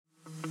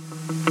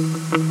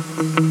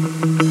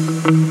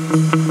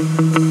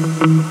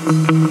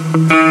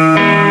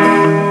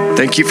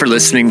Thank you for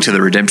listening to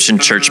the Redemption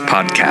Church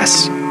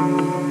podcast.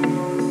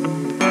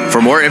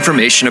 For more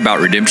information about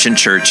Redemption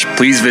Church,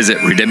 please visit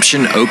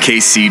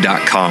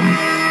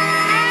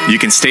redemptionokc.com. You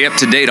can stay up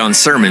to date on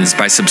sermons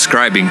by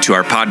subscribing to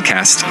our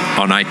podcast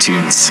on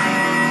iTunes.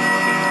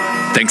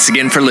 Thanks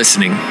again for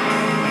listening.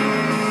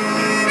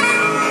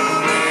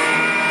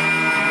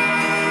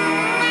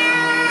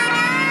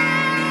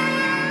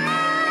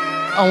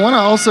 I want to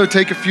also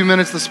take a few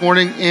minutes this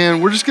morning,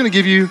 and we're just going to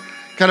give you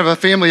kind of a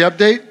family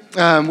update.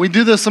 We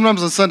do this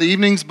sometimes on Sunday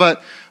evenings,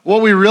 but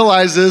what we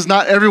realize is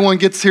not everyone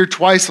gets here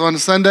twice on a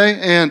Sunday,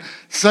 and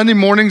Sunday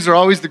mornings are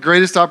always the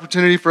greatest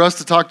opportunity for us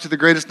to talk to the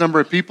greatest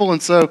number of people,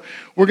 and so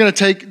we're going to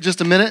take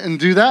just a minute and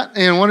do that,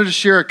 and wanted to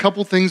share a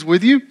couple things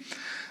with you.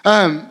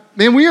 Man,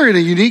 we are in a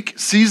unique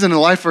season in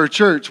the life of our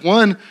church.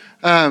 One,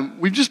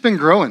 we've just been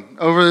growing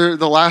over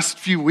the last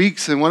few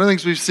weeks, and one of the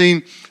things we've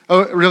seen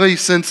really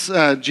since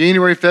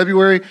January,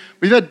 February,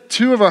 we've had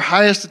two of our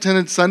highest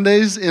attended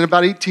Sundays in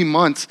about 18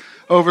 months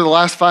over the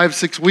last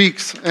 5-6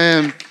 weeks,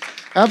 and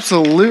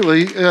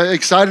absolutely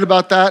excited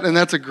about that, and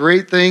that's a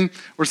great thing.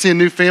 We're seeing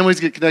new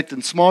families get connected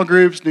in small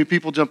groups, new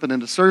people jumping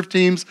into serve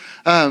teams.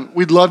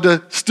 We'd love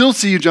to still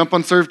see you jump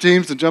on serve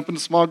teams and jump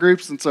into small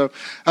groups, and so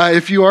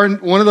if you are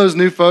one of those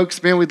new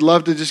folks, man, we'd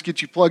love to just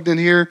get you plugged in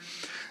here.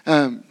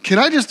 Can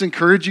I just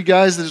encourage you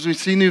guys that as we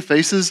see new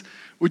faces,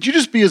 would you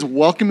just be as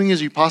welcoming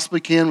as you possibly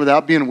can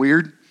without being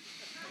weird?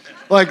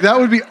 Like, that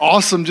would be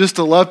awesome, just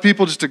to love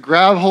people, just to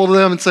grab hold of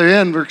them and say,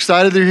 man, we're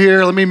excited they're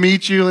here. Let me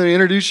meet you. Let me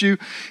introduce you.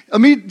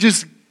 Let me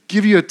just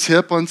give you a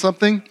tip on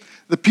something.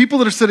 The people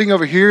that are sitting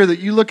over here, that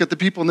you look at the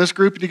people in this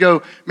group and you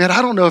go, man,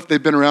 I don't know if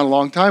they've been around a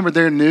long time or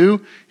they're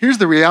new. Here's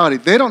the reality.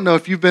 They don't know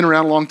if you've been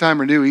around a long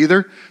time or new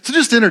either. So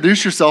just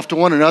introduce yourself to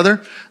one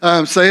another.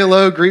 Say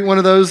hello, greet one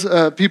of those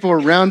people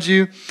around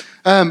you.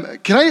 Can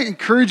I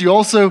encourage you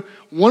also,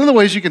 one of the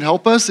ways you can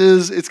help us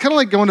is, it's kind of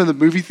like going to the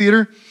movie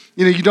theater.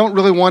 You know, you don't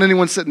really want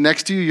anyone sitting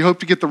next to you. You hope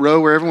to get the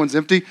row where everyone's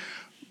empty,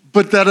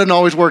 but that doesn't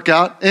always work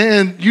out.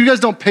 And you guys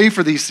don't pay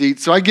for these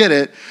seats, so I get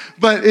it.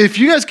 But if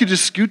you guys could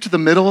just scoot to the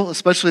middle,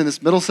 especially in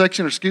this middle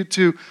section, or scoot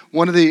to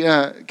one of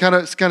the, kind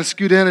of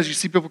scoot in as you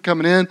see people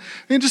coming in,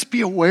 and just be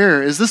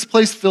aware. As this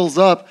place fills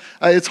up,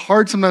 it's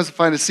hard sometimes to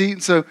find a seat.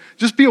 And so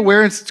just be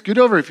aware and scoot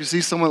over if you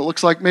see someone that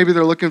looks like maybe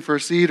they're looking for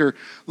a seat or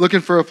looking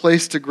for a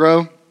place to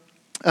grow.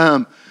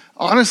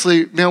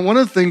 Honestly, man, one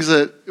of the things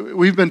that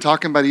we've been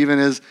talking about even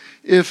is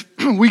if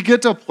we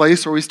get to a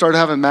place where we start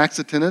having max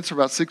attendance for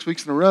about 6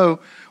 weeks in a row,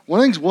 one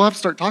of the things we'll have to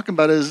start talking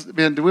about is,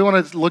 man, do we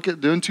want to look at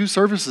doing 2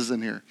 services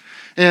in here?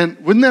 And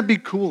wouldn't that be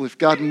cool if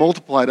God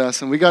multiplied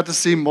us and we got to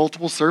see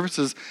multiple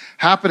services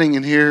happening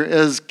in here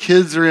as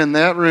kids are in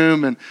that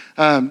room, and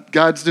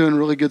God's doing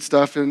really good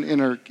stuff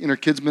in our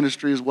kids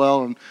ministry as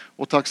well, and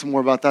we'll talk some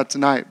more about that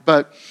tonight.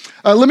 But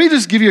let me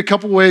just give you a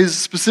couple ways,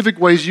 specific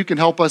ways you can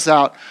help us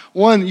out.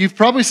 One, you've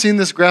probably seen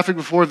this graphic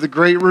before of the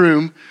great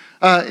room.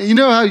 You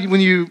know how when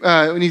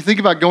you think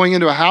about going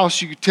into a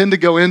house, you tend to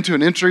go into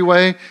an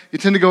entryway. You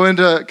tend to go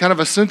into kind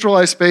of a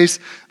centralized space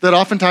that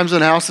oftentimes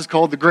in a house is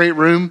called the great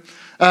room.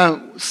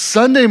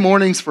 Sunday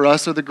mornings for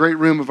us are the great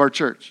room of our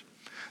church.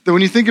 That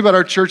when you think about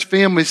our church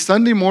family,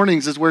 Sunday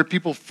mornings is where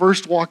people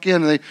first walk in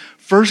and they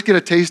first get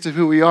a taste of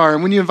who we are.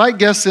 And when you invite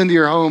guests into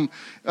your home,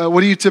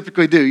 what do you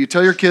typically do? You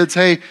tell your kids,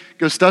 hey,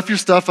 go stuff your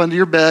stuff under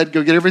your bed,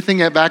 go get everything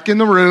back in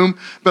the room,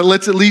 but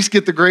let's at least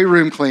get the great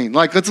room clean.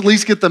 Like, let's at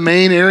least get the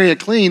main area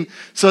clean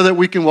so that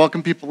we can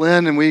welcome people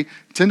in, and we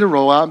tend to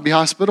roll out and be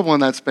hospitable in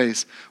that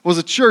space. Well, as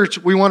a church,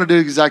 we want to do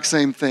the exact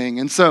same thing.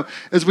 And so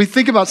as we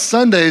think about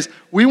Sundays,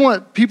 we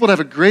want people to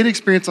have a great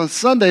experience on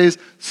Sundays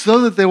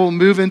so that they will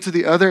move into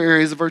the other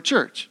areas of our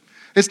church.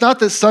 It's not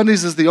that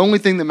Sundays is the only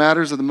thing that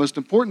matters or the most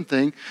important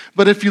thing,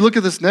 but if you look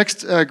at this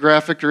next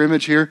graphic or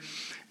image here,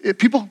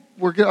 people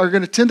are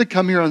going to tend to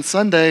come here on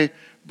Sunday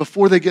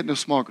before they get into a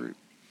small group,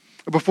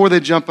 or before they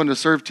jump into a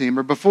serve team,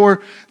 or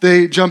before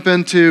they jump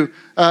into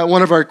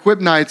one of our equip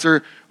nights,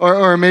 or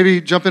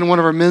maybe jump into one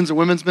of our men's or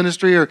women's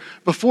ministry, or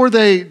before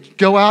they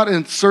go out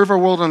and serve our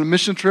world on a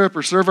mission trip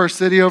or serve our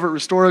city over at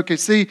Restore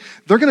OKC.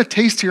 They're going to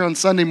taste here on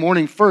Sunday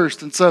morning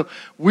first. And so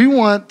we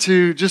want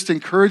to just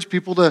encourage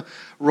people to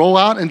roll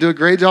out and do a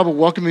great job of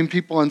welcoming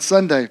people on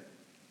Sunday.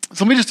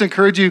 So let me just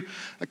encourage you,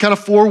 kind of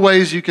 4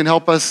 ways you can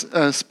help us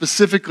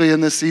specifically in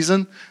this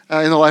season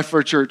in the life of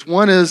our church.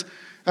 One is,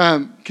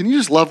 can you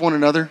just love one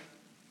another?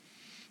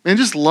 Man,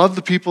 just love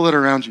the people that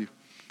are around you.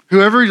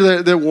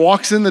 Whoever that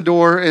walks in the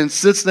door and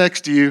sits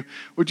next to you,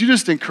 would you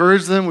just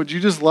encourage them? Would you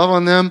just love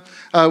on them?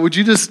 Would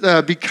you just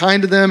be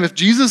kind to them? If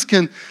Jesus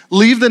can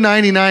leave the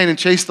 99 and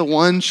chase the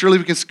one, surely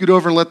we can scoot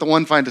over and let the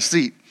one find a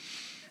seat.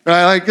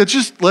 Right? Like,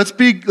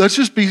 let's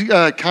just be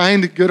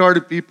kind,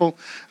 good-hearted people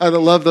that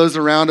love those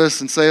around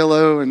us and say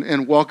hello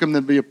and welcome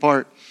them to be a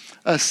part.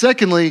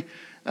 Secondly,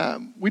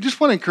 we just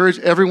want to encourage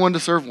everyone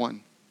to serve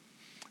one.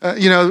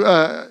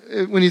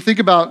 When you think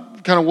about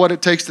kind of what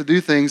it takes to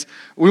do things,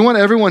 we want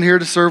everyone here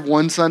to serve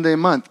one Sunday a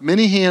month.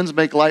 Many hands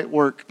make light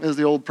work, as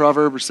the old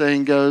proverb or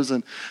saying goes.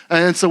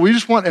 And so we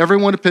just want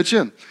everyone to pitch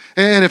in.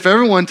 And if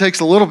everyone takes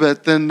a little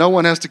bit, then no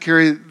one has to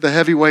carry the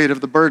heavy weight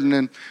of the burden,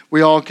 and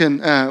we all can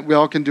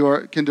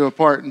do a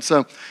part. And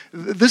so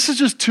this is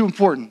just too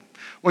important.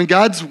 When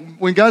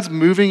God's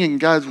moving and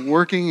God's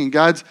working and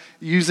God's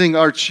using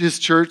His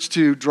church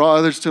to draw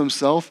others to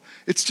Himself,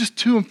 it's just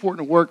too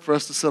important work for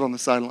us to sit on the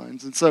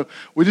sidelines. And so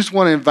we just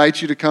want to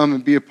invite you to come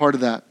and be a part of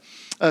that.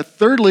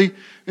 Thirdly,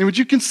 would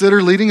you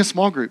consider leading a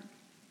small group?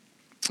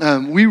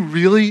 We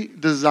really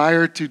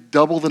desire to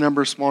double the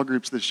number of small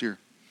groups this year.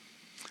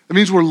 That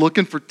means we're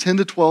looking for 10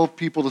 to 12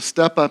 people to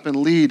step up and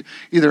lead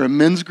either a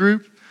men's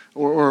group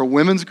or a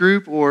women's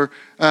group, or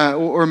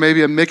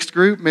maybe a mixed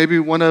group, maybe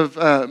one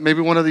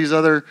of these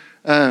other.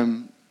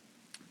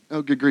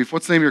 Oh, good grief!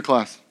 What's the name of your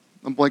class?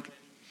 I'm blank.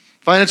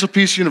 Financial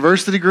Peace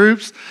University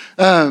groups.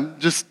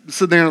 Just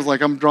sitting there and I was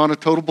like, I'm drawing a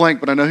total blank,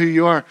 but I know who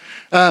you are.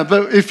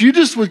 But if you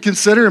just would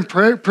consider and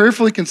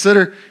prayerfully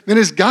consider, man,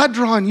 is God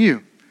drawing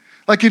you?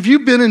 Like if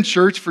you've been in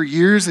church for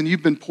years and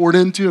you've been poured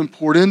into and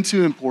poured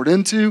into and poured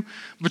into,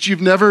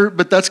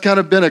 but that's kind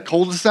of been a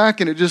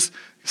cul-de-sac and it just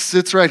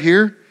sits right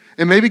here.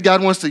 And maybe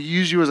God wants to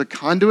use you as a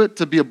conduit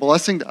to be a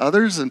blessing to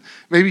others, and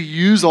maybe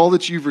use all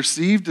that you've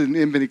received and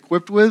been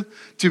equipped with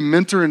to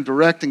mentor and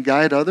direct and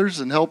guide others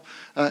and help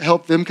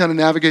them kind of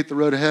navigate the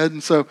road ahead.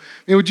 And so,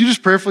 would you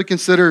just prayerfully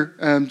consider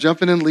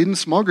jumping in and leading a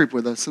small group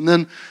with us? And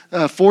then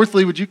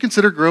fourthly, would you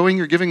consider growing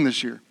your giving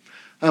this year?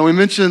 We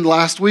mentioned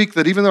last week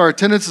that even though our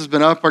attendance has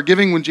been up, our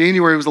giving in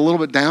January was a little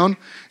bit down.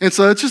 And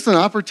so it's just an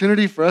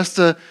opportunity for us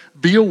to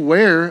be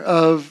aware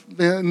of,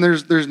 and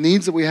there's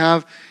needs that we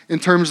have in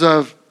terms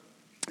of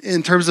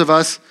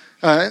us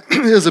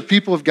as a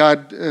people of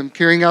God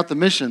carrying out the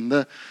mission.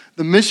 The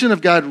mission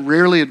of God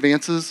rarely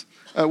advances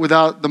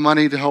without the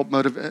money to help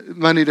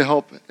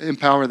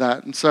empower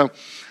that. And so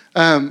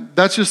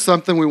that's just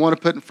something we want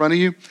to put in front of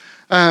you.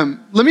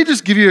 Let me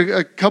just give you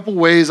a couple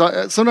ways.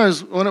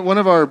 Sometimes one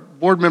of our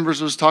board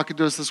members was talking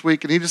to us this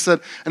week, and he just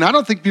said, and I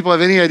don't think people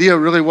have any idea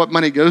really what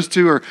money goes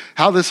to or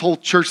how this whole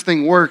church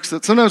thing works,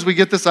 that sometimes we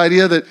get this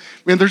idea that,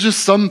 man, there's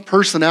just some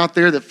person out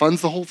there that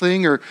funds the whole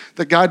thing, or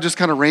that God just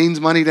kind of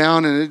rains money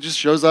down and it just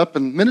shows up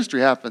and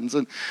ministry happens.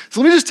 And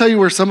so let me just tell you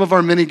where some of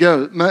our money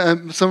goes.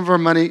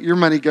 Your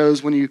money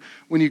goes when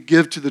you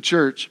give to the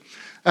church.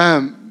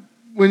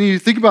 When you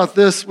think about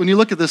this, when you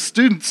look at the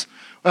students,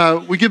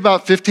 we give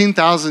about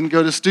 $15,000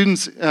 go to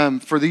students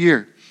for the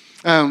year.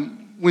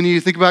 When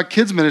you think about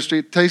kids ministry,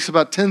 it takes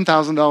about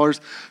 $10,000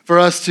 for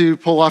us to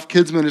pull off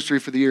kids ministry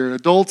for the year.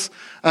 Adults,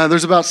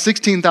 there's about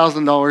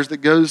 $16,000 that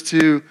goes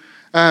to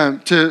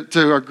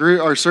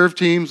our serve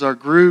teams, our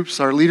groups,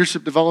 our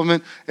leadership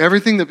development.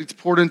 Everything that gets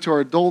poured into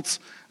our adults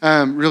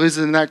really is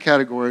in that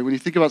category. When you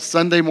think about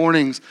Sunday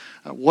mornings,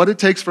 what it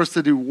takes for us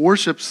to do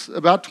worship's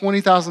about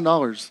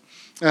 $20,000,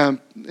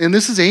 and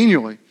this is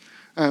annually.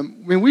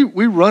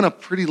 We run a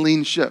pretty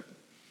lean ship,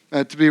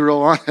 to be real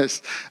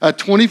honest.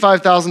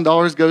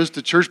 $25,000 goes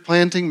to church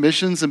planting,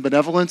 missions, and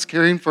benevolence,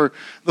 caring for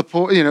the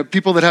poor,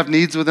 people that have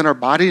needs within our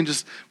body, and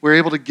just we're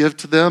able to give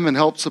to them and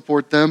help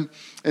support them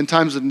in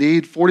times of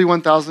need.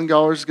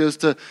 $41,000 goes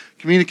to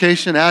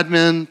communication,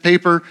 admin,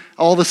 paper,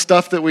 all the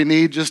stuff that we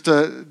need just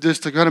to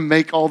kind of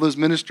make all those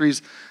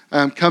ministries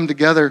come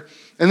together.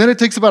 And then it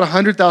takes about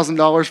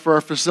 $100,000 for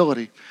our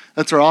facility.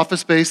 That's our office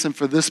space and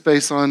for this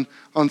space on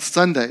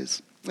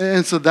Sundays.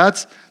 And so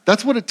that's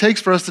what it takes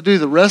for us to do.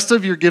 The rest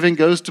of your giving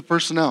goes to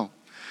personnel.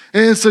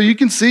 And so you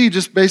can see,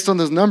 just based on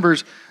those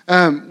numbers,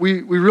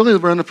 we really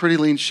run a pretty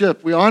lean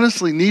ship. We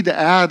honestly need to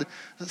add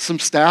some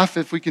staff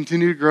if we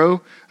continue to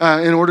grow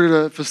in order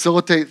to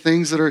facilitate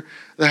things that are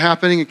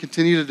happening and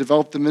continue to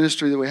develop the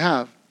ministry that we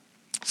have.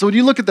 So when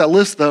you look at that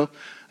list, though,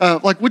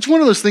 which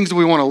one of those things do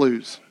we want to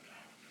lose?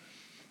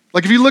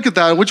 Like if you look at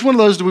that, which one of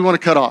those do we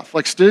want to cut off?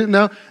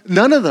 No,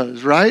 none of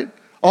those, right?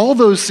 All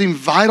those seem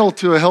vital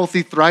to a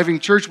healthy, thriving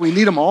church. We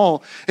need them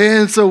all.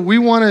 And so we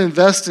want to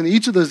invest in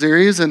each of those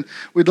areas, and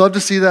we'd love to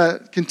see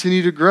that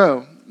continue to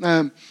grow.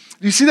 Do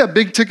you see that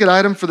big ticket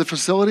item for the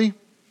facility?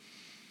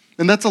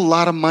 And that's a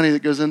lot of money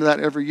that goes into that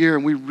every year,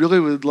 and we really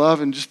would love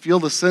and just feel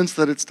the sense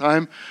that it's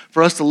time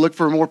for us to look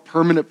for a more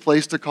permanent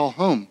place to call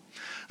home.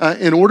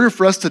 In order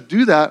for us to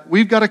do that,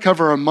 we've got to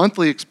cover our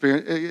monthly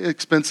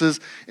expenses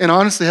and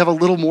honestly have a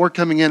little more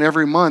coming in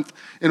every month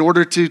in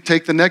order to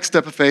take the next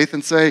step of faith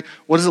and say,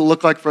 what does it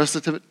look like for us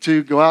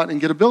to go out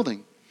and get a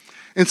building?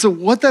 And so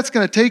what that's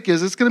going to take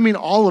is it's going to mean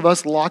all of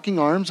us locking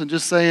arms and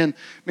just saying,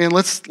 man,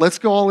 let's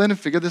go all in and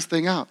figure this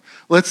thing out.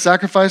 Let's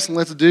sacrifice and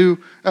let's do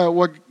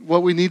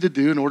what we need to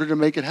do in order to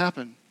make it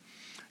happen.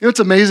 It's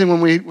amazing when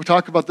we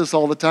talk about this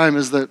all the time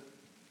is that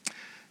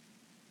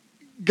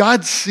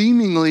God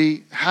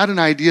seemingly had an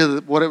idea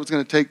that what it was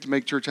going to take to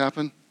make church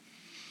happen.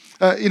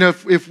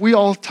 If we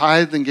all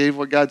tithed and gave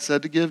what God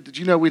said to give, did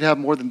you know we'd have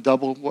more than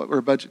double what our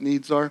budget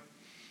needs are?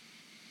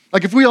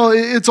 Like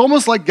it's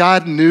almost like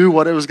God knew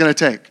what it was going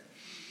to take.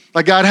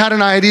 Like God had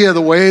an idea of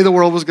the way the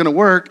world was going to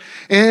work,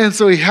 and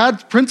so he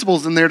had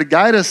principles in there to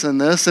guide us in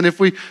this, and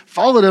if we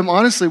followed him,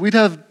 honestly, we'd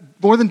have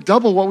more than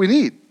double what we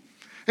need.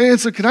 And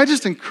so can I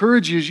just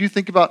encourage you as you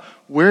think about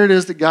where it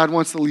is that God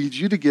wants to lead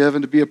you to give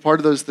and to be a part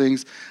of those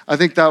things, I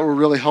think that will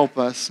really help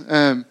us.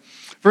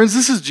 Friends,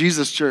 this is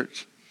Jesus'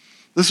 church.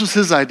 This was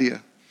his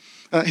idea.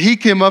 He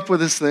came up with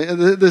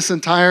this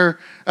entire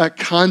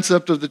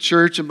concept of the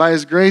church, and by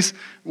his grace,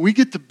 we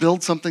get to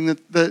build something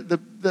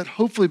that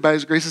hopefully by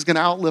his grace is going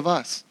to outlive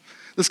us.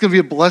 This is going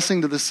to be a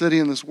blessing to the city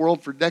and this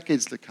world for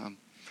decades to come.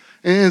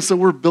 And so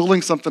we're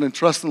building something and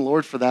trusting the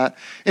Lord for that.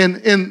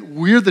 And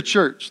we're the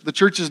church. The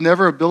church is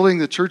never a building.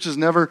 The church is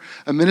never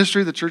a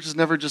ministry. The church is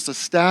never just a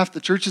staff. The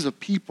church is a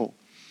people.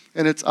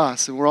 And it's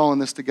us. And we're all in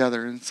this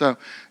together. And so,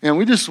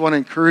 we just want to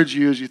encourage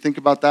you as you think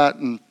about that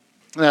and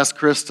ask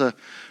Chris to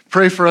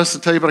pray for us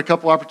and tell you about a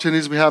couple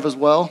opportunities we have as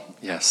well.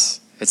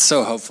 Yes. It's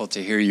so helpful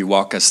to hear you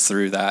walk us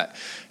through that.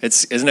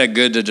 Isn't it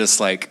good to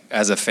just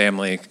as a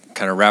family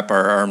kind of wrap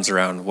our arms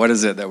around what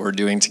is it that we're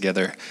doing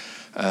together?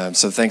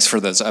 So thanks for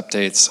those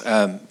updates.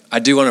 I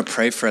do want to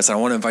pray for us. I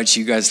want to invite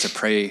you guys to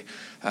pray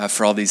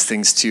for all these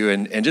things too,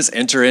 and just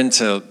enter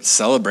into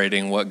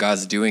celebrating what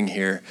God's doing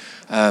here.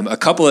 A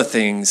couple of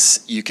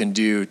things you can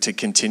do to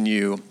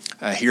continue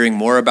hearing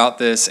more about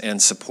this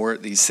and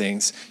support these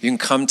things. You can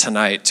come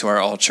tonight to our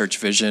All Church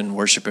Vision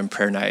Worship and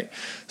Prayer Night.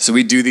 So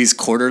we do these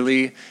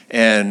quarterly,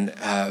 and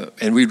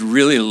we'd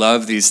really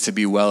love these to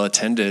be well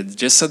attended,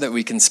 just so that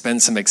we can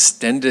spend some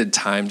extended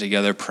time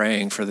together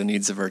praying for the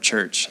needs of our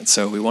church. And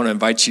so we want to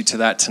invite you to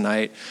that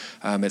tonight.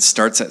 It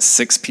starts at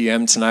 6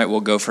 p.m. tonight.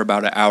 We'll go for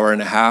about an hour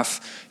and a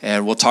half,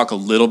 and we'll talk a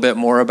little bit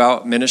more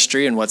about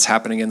ministry and what's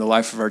happening in the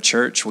life of our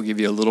church. We'll give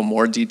you a little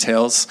more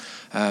details,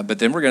 but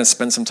then we're going to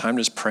spend some time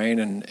just praying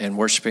and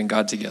worshiping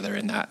God together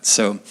in that.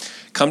 So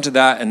come to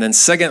that. And then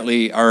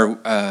secondly,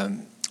 our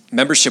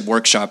membership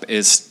workshop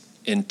is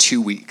in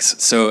 2 weeks.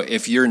 So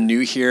if you're new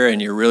here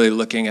and you're really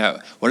looking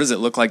at what does it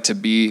look like to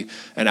be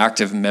an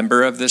active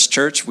member of this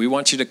church, we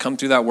want you to come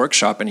through that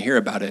workshop and hear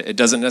about it. It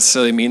doesn't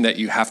necessarily mean that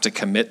you have to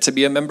commit to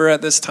be a member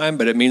at this time,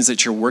 but it means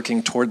that you're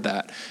working toward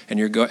that.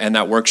 And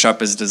that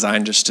workshop is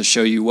designed just to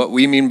show you what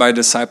we mean by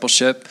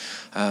discipleship,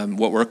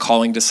 what we're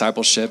calling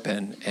discipleship,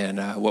 and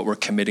what we're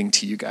committing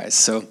to you guys.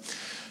 So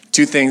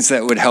 2 things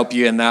that would help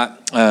you in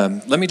that.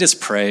 Let me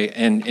just pray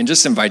and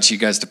just invite you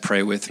guys to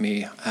pray with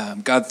me.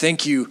 God,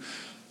 thank you.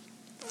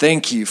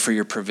 Thank you for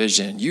your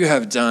provision. You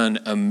have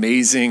done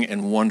amazing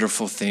and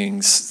wonderful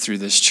things through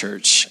this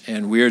church,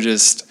 and we're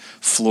just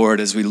floored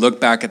as we look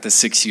back at the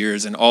 6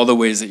 years and all the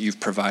ways that you've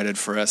provided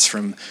for us,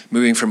 from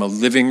moving from a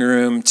living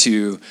room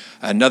to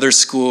another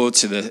school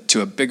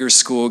to a bigger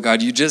school.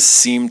 God, you just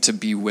seem to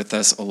be with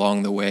us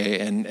along the way,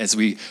 and as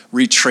we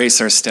retrace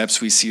our steps,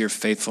 we see your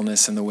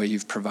faithfulness in the way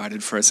you've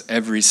provided for us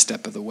every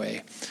step of the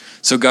way.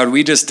 So God,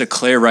 we just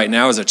declare right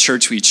now as a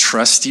church, we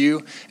trust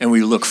you and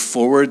we look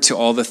forward to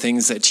all the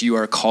things that you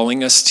are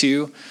calling us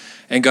to.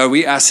 And God,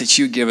 we ask that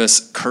you give us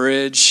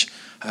courage,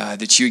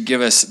 that you give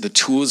us the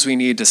tools we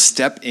need to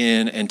step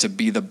in and to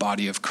be the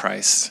body of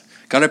Christ.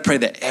 God, I pray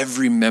that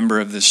every member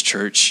of this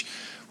church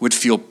would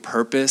feel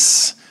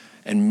purpose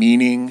and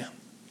meaning.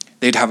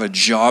 They'd have a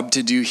job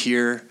to do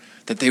here,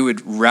 that they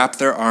would wrap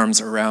their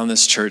arms around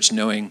this church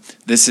knowing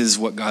this is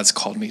what God's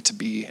called me to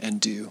be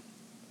and do.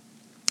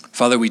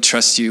 Father, we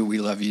trust you. We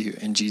love you.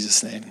 In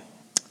Jesus' name,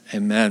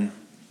 amen.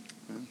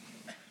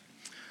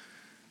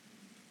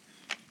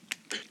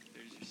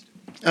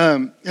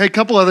 Hey, a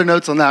couple other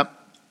notes on that.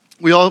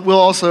 We'll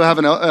also have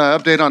an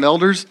update on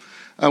elders.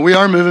 We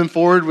are moving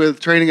forward with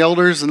training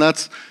elders, and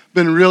that's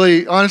been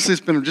really, honestly,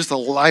 it's been just a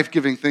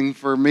life-giving thing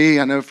for me.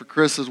 I know for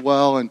Chris as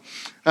well, and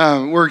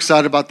we're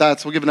excited about that.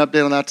 So we'll give an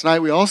update on that tonight.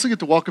 We also get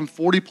to welcome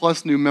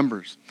 40-plus new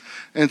members.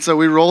 And so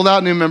we rolled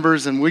out new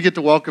members, and we get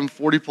to welcome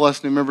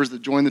 40-plus new members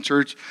that joined the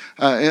church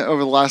over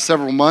the last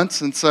several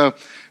months. And so,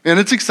 man,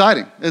 it's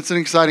exciting. It's an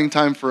exciting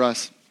time for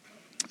us.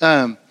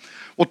 Well,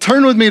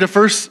 turn with me to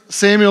 1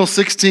 Samuel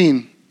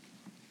 16.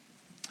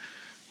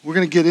 We're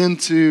going to get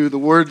into the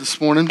Word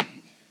this morning,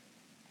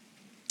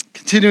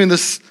 continuing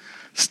this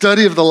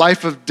study of the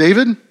life of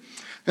David.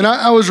 And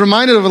I was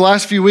reminded over the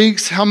last few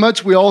weeks how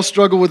much we all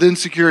struggle with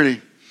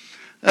insecurity.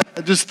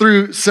 Just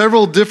through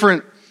several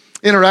different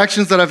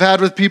interactions that I've had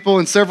with people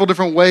in several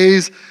different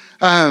ways.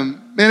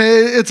 And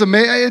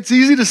it's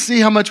easy to see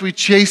how much we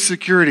chase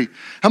security,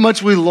 how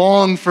much we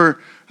long for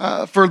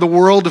the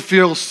world to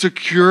feel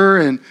secure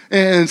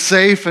and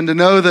safe, and to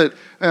know that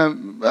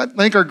I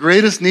think our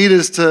greatest need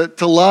is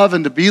to love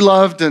and to be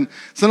loved. And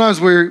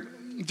sometimes we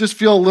just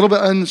feel a little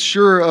bit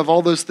unsure of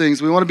all those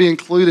things. We want to be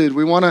included.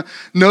 We want to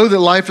know that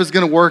life is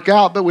going to work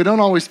out, but we don't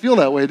always feel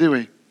that way, do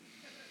we?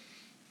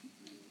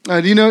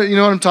 Do you know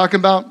what I'm talking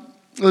about?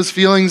 Those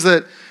feelings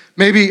that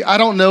maybe I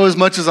don't know as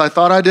much as I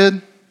thought I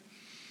did.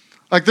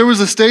 Like there was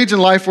a stage in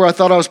life where I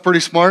thought I was pretty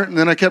smart, and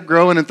then I kept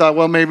growing and thought,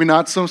 well, maybe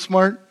not so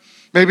smart.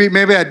 Maybe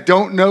I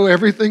don't know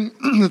everything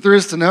that there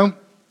is to know.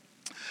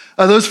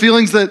 Those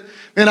feelings that,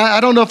 man, I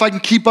don't know if I can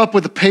keep up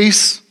with the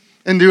pace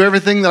and do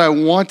everything that I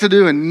want to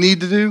do and need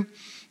to do.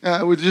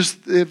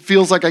 It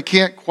feels like I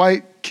can't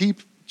quite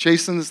keep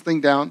chasing this thing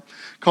down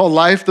called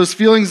life. Those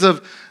feelings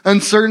of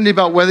uncertainty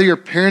about whether you're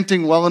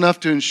parenting well enough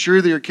to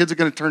ensure that your kids are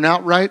going to turn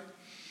out right.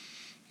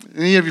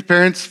 Any of your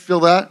parents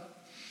feel that?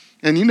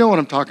 And you know what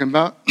I'm talking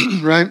about,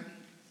 right?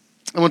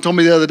 Someone told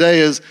me the other day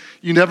is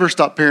you never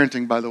stop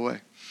parenting, by the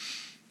way.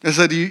 I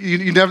said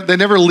they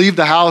never leave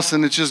the house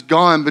and it's just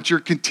gone, but you're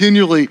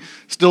continually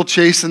still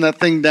chasing that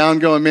thing down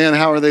going, man,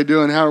 how are they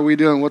doing? How are we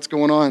doing? What's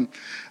going on?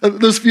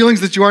 Those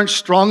feelings that you aren't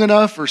strong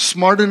enough or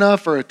smart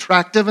enough or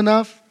attractive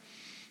enough.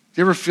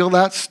 Do you ever feel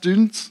that,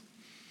 students?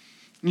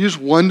 And you just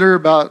wonder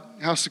about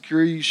how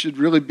secure you should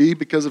really be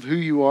because of who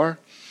you are.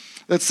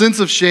 That sense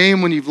of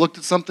shame when you've looked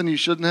at something you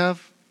shouldn't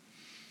have.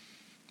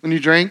 When you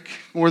drank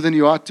more than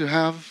you ought to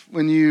have.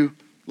 When you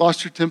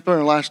lost your temper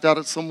and lashed out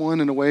at someone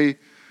in a way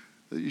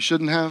that you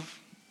shouldn't have,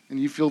 and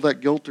you feel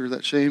that guilt or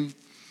that shame.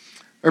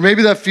 Or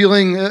maybe that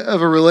feeling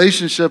of a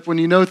relationship when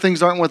you know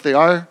things aren't what they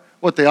are,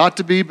 what they ought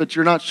to be, but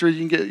you're not sure you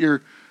can get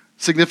your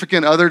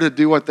significant other to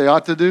do what they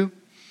ought to do.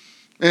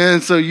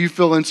 And so you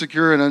feel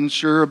insecure and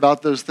unsure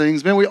about those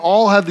things. Man, we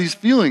all have these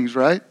feelings,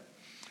 right?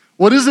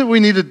 What is it we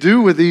need to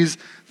do with these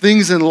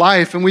things in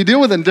life? And we deal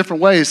with it in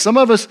different ways. Some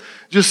of us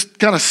just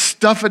kind of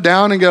stuff it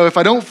down and go, if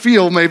I don't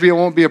feel, maybe it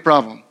won't be a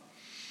problem.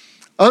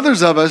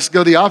 Others of us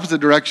go the opposite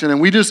direction and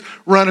we just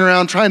run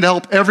around trying to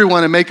help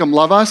everyone and make them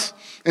love us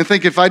and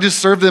think if I just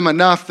serve them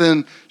enough,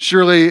 then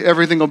surely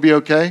everything will be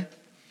okay.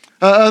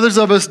 Others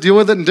of us deal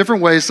with it in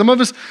different ways. Some of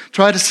us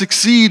try to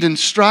succeed and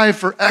strive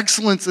for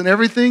excellence in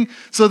everything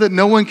so that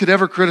no one could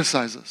ever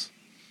criticize us.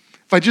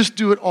 If I just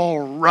do it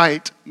all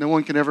right, no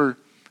one can ever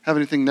have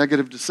anything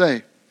negative to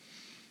say.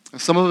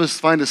 Some of us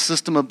find a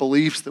system of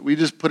beliefs that we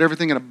just put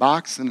everything in a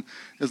box, and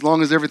as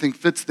long as everything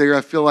fits there,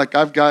 I feel like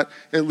I've got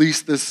at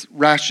least this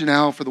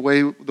rationale for the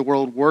way the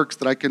world works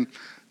that I can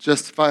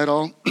justify it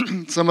all.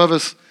 Some of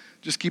us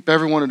just keep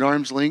everyone at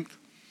arm's length.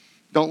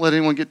 Don't let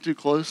anyone get too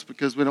close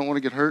because we don't want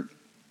to get hurt.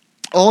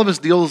 All of us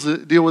deal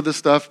with this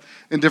stuff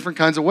in different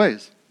kinds of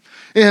ways.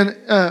 And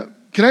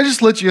can I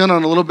just let you in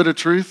on a little bit of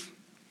truth?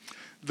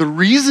 The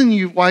reason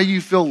why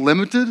you feel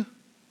limited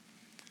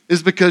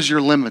is because you're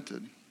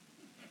limited.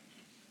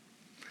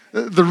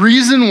 The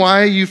reason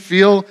why you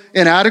feel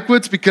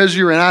inadequate is because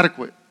you're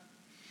inadequate.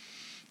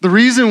 The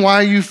reason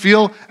why you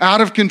feel out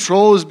of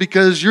control is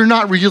because you're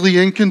not really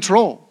in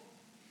control.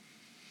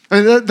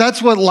 And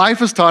that's what life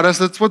has taught us.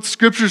 That's what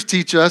scriptures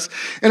teach us.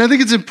 And I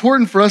think it's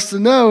important for us to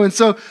know. And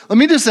so let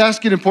me just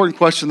ask you an important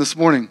question this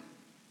morning.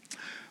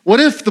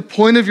 What if the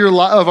point of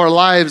our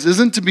lives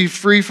isn't to be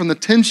free from the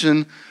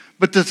tension,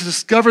 but to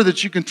discover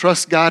that you can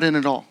trust God in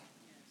it all?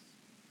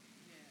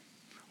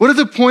 What if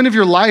the point of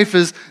your life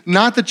is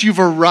not that you've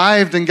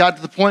arrived and got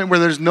to the point where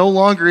there's no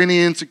longer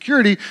any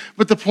insecurity,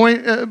 but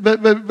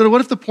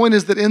what if the point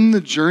is that in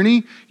the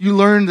journey you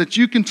learn that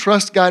you can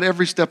trust God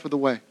every step of the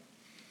way?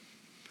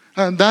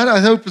 That, I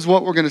hope, is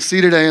what we're going to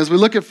see today. As we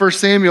look at 1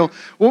 Samuel,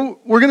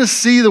 we're going to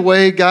see the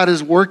way God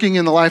is working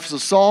in the lives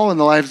of Saul and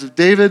the lives of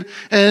David,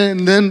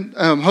 and then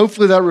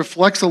hopefully that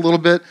reflects a little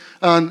bit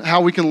on how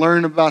we can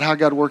learn about how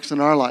God works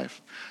in our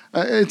life.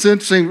 It's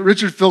interesting.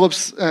 Richard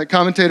Phillips,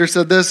 commentator,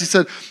 said this. He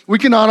said, we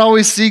cannot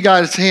always see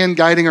God's hand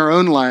guiding our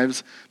own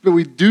lives, but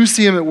we do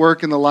see him at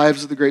work in the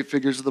lives of the great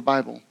figures of the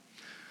Bible.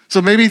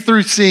 So maybe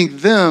through seeing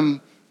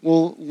them,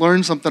 we'll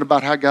learn something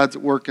about how God's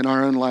at work in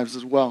our own lives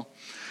as well.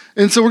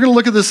 And so we're going to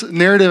look at this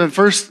narrative in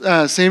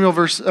 1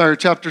 Samuel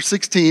chapter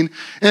 16.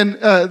 And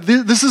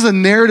this is a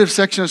narrative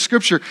section of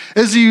Scripture.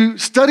 As you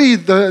study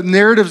the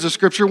narratives of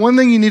Scripture, one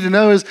thing you need to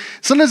know is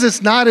sometimes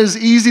it's not as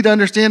easy to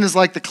understand as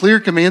like the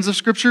clear commands of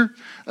Scripture.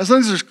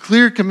 Sometimes there's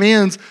clear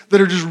commands that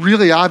are just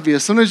really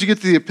obvious. Sometimes you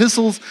get to the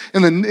epistles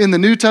in the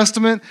New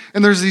Testament,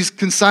 and there's these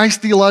concise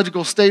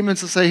theological statements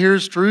that say,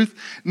 here's truth.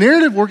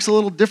 Narrative works a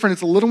little different.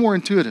 It's a little more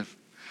intuitive.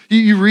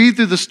 You read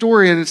through the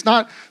story, and it's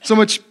not so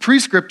much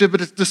prescriptive,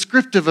 but it's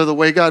descriptive of the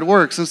way God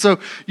works. And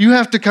so you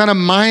have to kind of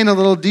mine a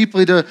little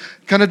deeply to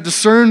kind of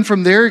discern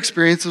from their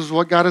experiences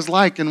what God is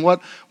like and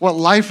what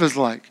life is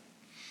like.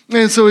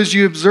 And so as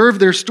you observe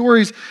their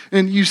stories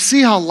and you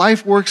see how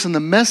life works in the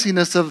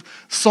messiness of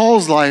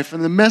Saul's life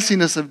and the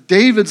messiness of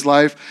David's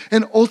life,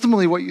 and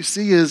ultimately what you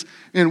see is,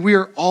 and we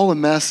are all a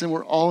mess and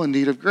we're all in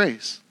need of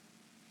grace.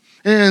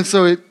 And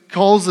so it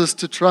calls us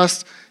to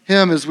trust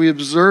him as we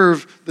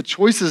observe the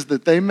choices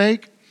that they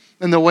make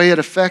and the way it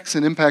affects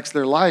and impacts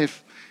their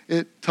life.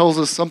 It tells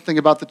us something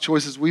about the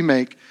choices we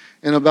make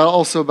and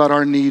also about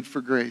our need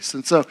for grace.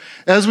 And so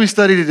as we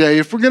study today,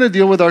 if we're going to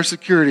deal with our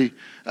security,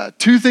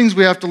 two things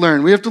we have to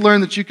learn. We have to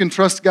learn that you can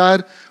trust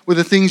God with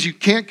the things you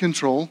can't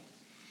control,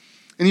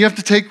 and you have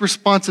to take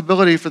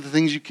responsibility for the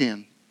things you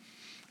can.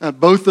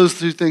 Both those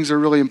two things are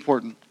really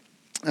important.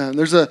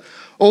 There's an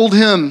old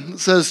hymn that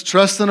says,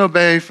 trust and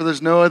obey, for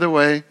there's no other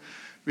way.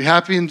 Be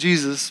happy in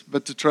Jesus,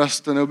 but to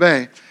trust and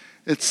obey.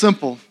 It's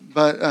simple,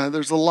 but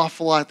there's an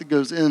awful lot that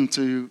goes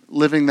into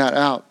living that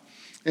out.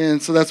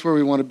 And so that's where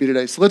we want to be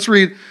today. So let's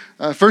read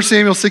 1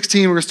 Samuel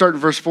 16. We're going to start in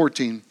verse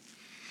 14.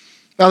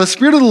 Now the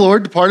Spirit of the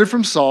Lord departed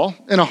from Saul,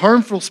 and a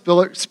harmful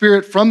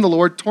spirit from the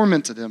Lord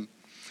tormented him.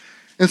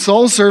 And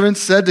Saul's servants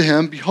said to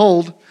him,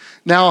 behold,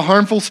 now a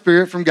harmful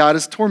spirit from God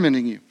is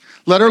tormenting you.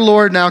 Let our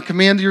Lord now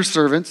command your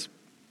servants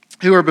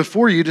who are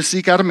before you to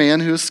seek out a man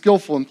who is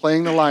skillful in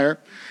playing the lyre,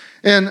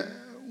 and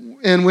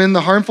when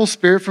the harmful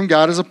spirit from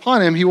God is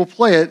upon him, he will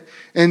play it,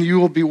 and you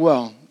will be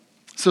well."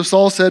 So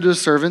Saul said to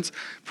his servants,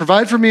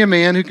 "Provide for me a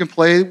man who can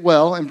play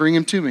well and bring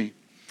him to me."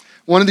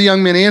 One of the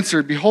young men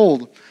answered,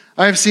 "Behold,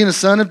 I have seen a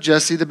son of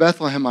Jesse the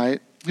Bethlehemite,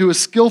 who is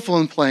skillful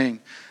in playing,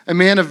 a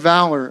man of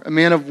valor, a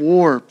man of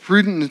war,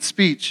 prudent in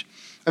speech,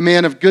 a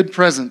man of good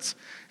presence,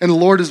 and the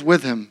Lord is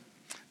with him."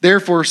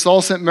 Therefore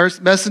Saul sent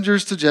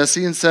messengers to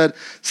Jesse and said,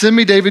 "Send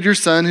me David your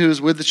son, who is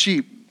with the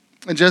sheep."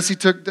 And Jesse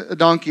took a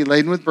donkey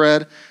laden with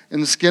bread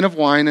and the skin of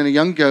wine and a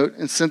young goat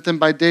and sent them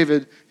by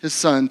David his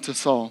son to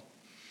Saul.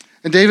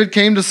 And David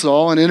came to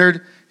Saul and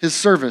entered his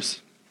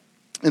service.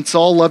 And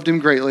Saul loved him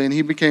greatly, and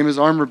he became his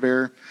armor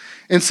bearer.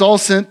 And Saul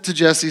sent to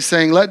Jesse,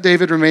 saying, "Let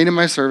David remain in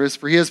my service,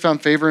 for he has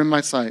found favor in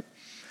my sight."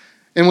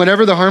 And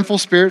whenever the harmful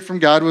spirit from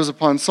God was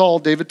upon Saul,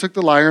 David took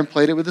the lyre and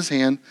played it with his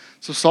hand.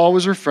 So Saul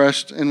was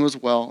refreshed and was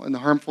well, and the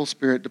harmful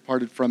spirit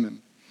departed from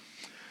him.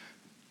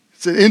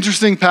 It's an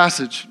interesting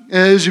passage.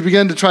 As you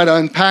begin to try to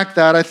unpack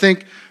that, I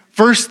think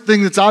first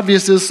thing that's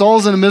obvious is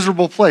Saul's in a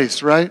miserable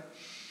place, right?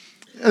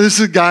 This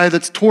is a guy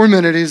that's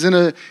tormented. He's in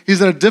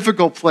a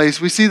difficult place.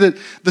 We see that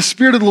the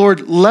Spirit of the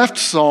Lord left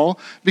Saul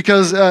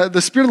because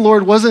the Spirit of the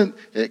Lord wasn't,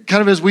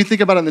 kind of as we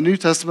think about it in the New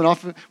Testament,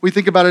 often we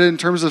think about it in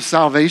terms of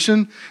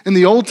salvation. In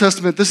the Old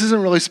Testament, this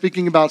isn't really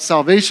speaking about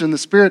salvation. The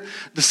Spirit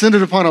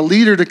descended upon a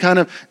leader to kind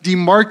of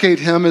demarcate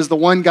him as the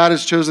one God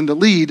has chosen to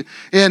lead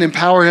and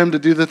empower him to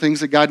do the things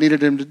that God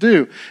needed him to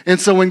do.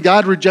 And so when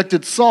God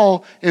rejected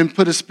Saul and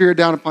put his Spirit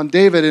down upon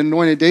David and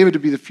anointed David to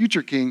be the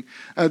future king,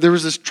 there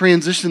was this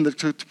transition that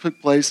took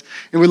place.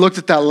 And we looked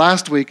at that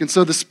last week. And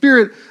so the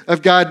Spirit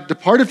of God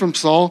departed from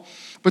Saul.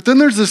 But then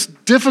there's this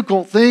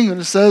difficult thing that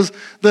it says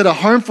that a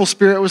harmful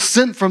spirit was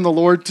sent from the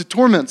Lord to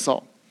torment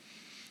Saul.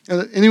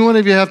 Any one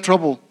of you have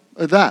trouble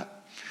with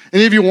that?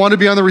 Any of you want to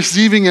be on the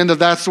receiving end of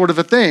that sort of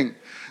a thing?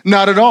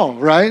 Not at all,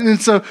 right?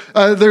 And so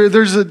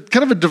there's a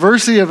kind of a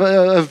diversity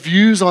of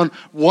views on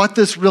what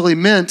this really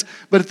meant.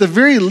 But at the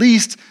very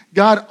least,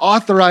 God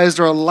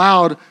authorized or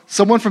allowed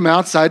someone from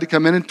outside to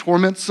come in and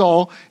torment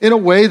Saul in a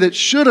way that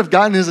should have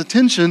gotten his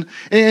attention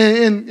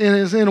and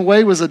in a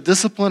way was a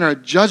discipline or a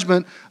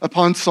judgment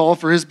upon Saul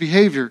for his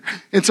behavior.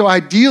 And so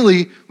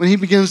ideally, when he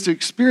begins to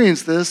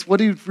experience this, what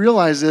he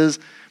realizes is,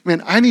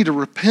 man, I need to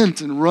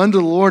repent and run to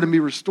the Lord and be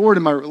restored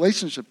in my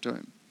relationship to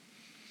him.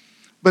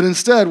 But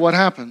instead, what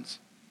happens?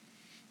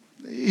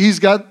 He's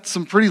got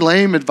some pretty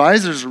lame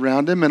advisors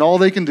around him, and all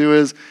they can do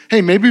is,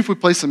 hey, maybe if we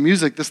play some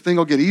music, this thing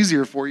will get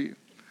easier for you.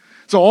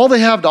 So all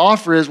they have to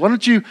offer is, why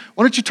don't you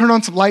turn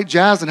on some light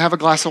jazz and have a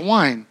glass of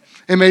wine?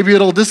 And maybe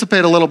it'll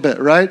dissipate a little bit,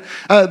 right?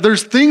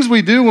 There's things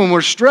we do when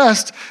we're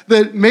stressed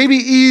that maybe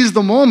ease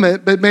the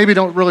moment, but maybe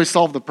don't really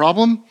solve the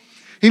problem.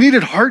 He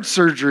needed heart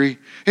surgery,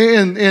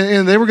 and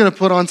they were going to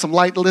put on some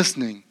light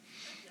listening.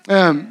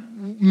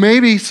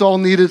 Maybe Saul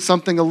needed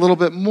something a little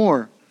bit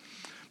more.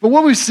 But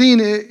what we've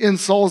seen in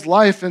Saul's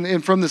life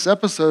and from this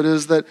episode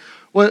is that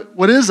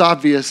what is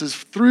obvious is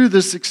through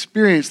this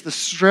experience, the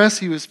stress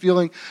he was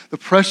feeling, the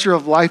pressure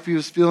of life he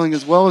was feeling,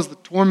 as well as the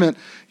torment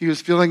he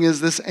was feeling, is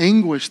this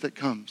anguish that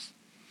comes.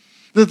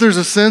 That there's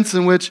a sense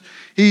in which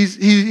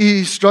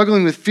he's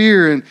struggling with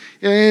fear. And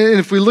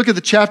if we look at the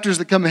chapters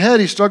that come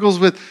ahead, he struggles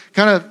with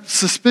kind of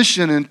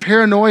suspicion and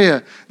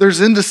paranoia. There's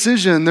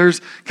indecision.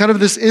 There's kind of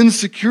this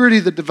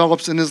insecurity that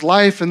develops in his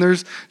life. And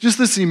there's just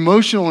this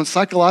emotional and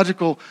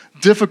psychological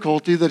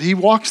difficulty that he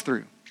walks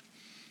through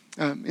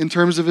in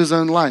terms of his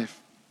own life.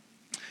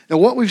 Now,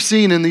 what we've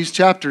seen in these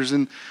chapters,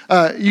 and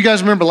you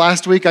guys remember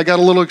last week I got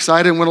a little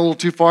excited and went a little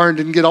too far and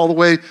didn't get all the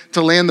way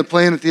to land the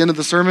plane at the end of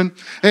the sermon.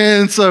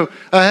 And so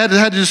I had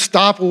to just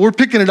stop. Well, we're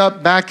picking it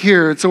up back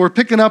here. And so we're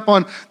picking up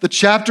on the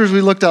chapters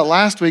we looked at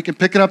last week and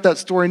picking up that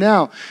story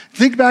now.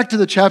 Think back to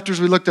the chapters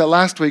we looked at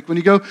last week. When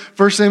you go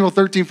 1 Samuel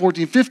 13,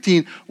 14,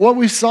 15, what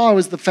we saw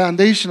was the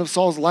foundation of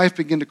Saul's life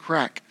begin to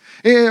crack.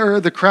 Or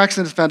the cracks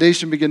in his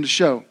foundation begin to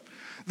show.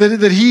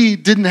 That he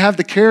didn't have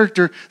the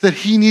character that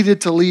he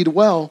needed to lead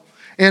well.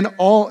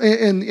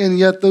 And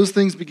yet those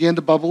things began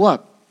to bubble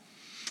up.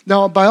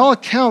 Now, by all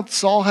accounts,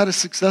 Saul had a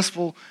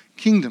successful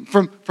kingdom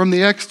from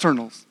the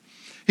externals.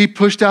 He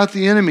pushed out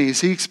the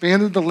enemies. He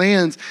expanded the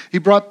lands. He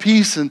brought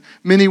peace in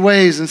many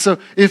ways. And so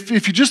if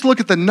you just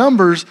look at the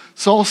numbers,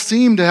 Saul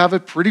seemed to have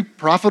a pretty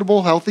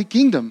profitable, healthy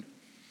kingdom.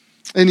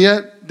 And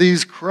yet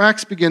these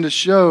cracks begin to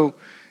show,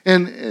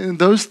 and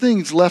those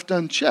things left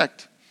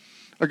unchecked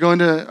are going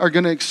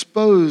to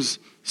expose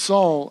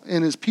Saul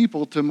and his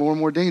people to more and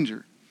more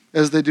danger,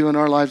 as they do in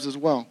our lives as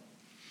well.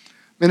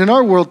 And in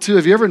our world too,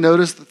 have you ever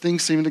noticed that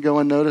things seem to go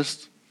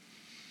unnoticed?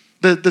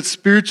 That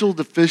spiritual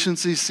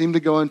deficiencies seem to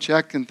go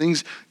unchecked and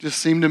things just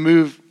seem to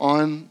move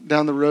on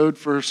down the road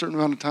for a certain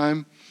amount of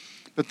time,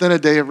 but then a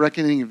day of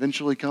reckoning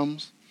eventually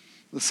comes?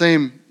 The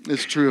same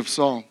is true of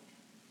Saul.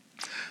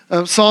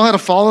 Saul had a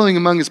following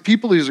among his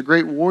people. He was a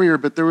great warrior,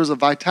 but there was a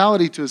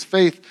vitality to his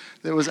faith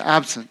that was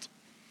absent.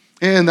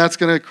 And that's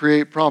going to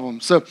create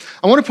problems. So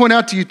I want to point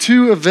out to you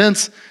two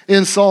events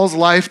in Saul's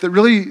life that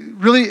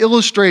really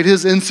illustrate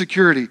his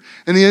insecurity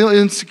and the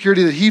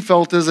insecurity that he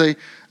felt as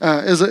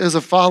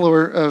a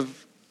follower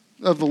of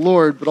of the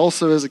Lord, but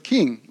also as a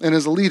king and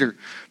as a leader.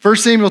 1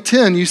 Samuel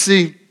 10, you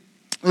see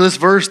this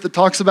verse that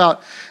talks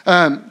about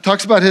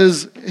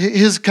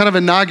his kind of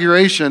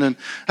inauguration.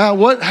 And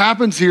what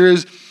happens here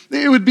is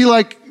it would be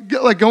like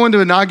going to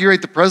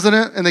inaugurate the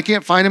president and they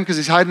can't find him because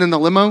he's hiding in the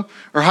limo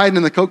or hiding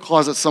in the coat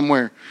closet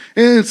somewhere.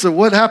 And so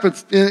what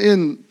happens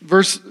in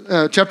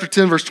chapter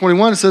 10, verse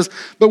 21, it says,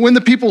 "But when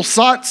the people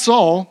sought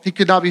Saul, he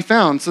could not be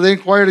found. So they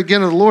inquired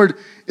again of the Lord,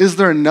 'Is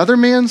there another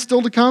man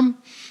still to come?'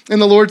 And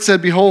the Lord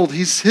said, 'Behold,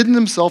 he's hidden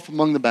himself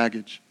among the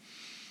baggage.'"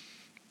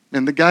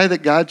 And the guy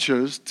that God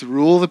chose to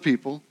rule the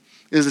people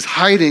is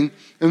hiding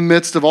in the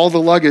midst of all the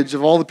luggage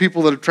of all the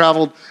people that have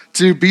traveled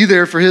to be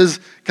there for his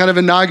kind of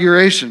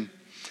inauguration.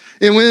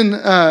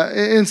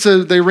 And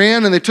so they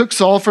ran and they took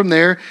Saul from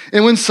there.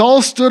 And when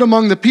Saul stood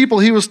among the people,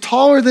 he was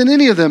taller than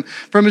any of them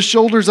from his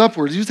shoulders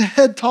upwards. He was a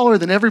head taller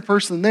than every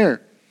person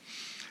there.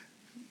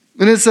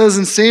 And it says,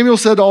 "And Samuel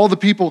said to all the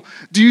people,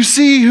 'Do you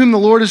see whom the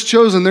Lord has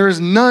chosen? There is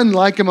none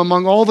like him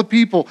among all the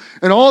people.'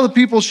 And all the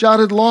people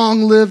shouted,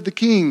 'Long live the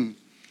king.'"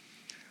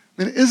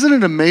 And isn't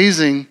it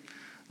amazing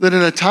that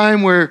in a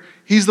time where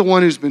he's the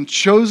one who's been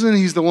chosen,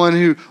 he's the one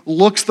who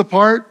looks the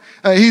part,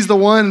 he's the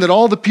one that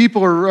all the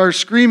people are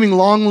screaming,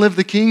 "Long live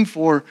the king"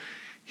 for,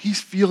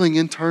 he's feeling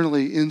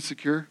internally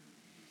insecure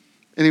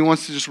and he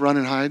wants to just run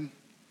and hide?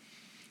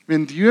 I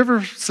mean, do you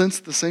ever sense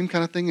the same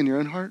kind of thing in your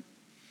own heart?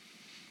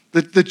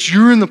 That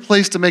you're in the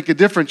place to make a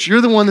difference. You're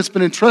the one that's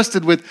been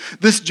entrusted with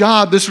this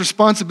job, this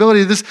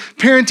responsibility, this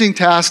parenting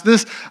task,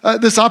 this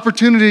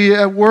opportunity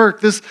at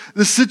work, this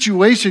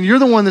situation. You're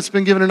the one that's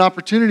been given an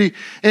opportunity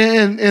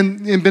and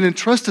been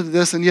entrusted to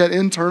this, and yet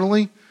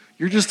internally,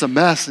 you're just a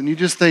mess, and you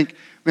just think,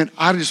 man,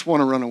 I just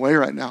want to run away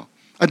right now.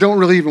 I don't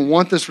really even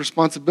want this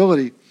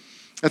responsibility.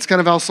 That's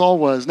kind of how Saul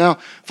was. Now,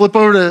 flip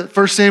over to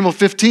 1 Samuel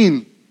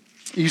 15.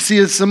 You see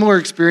a similar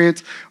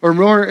experience, or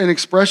more an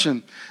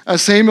expression.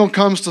 Samuel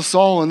comes to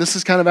Saul, and this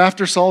is kind of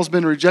after Saul's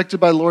been rejected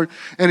by the Lord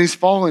and he's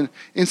fallen.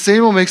 And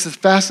Samuel makes this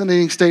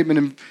fascinating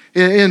statement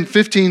in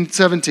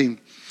 15:17.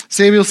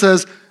 Samuel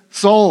says,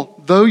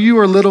 "Saul, though you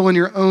are little in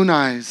your own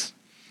eyes,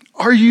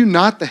 are you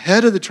not the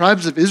head of the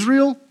tribes of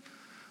Israel?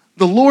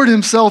 The Lord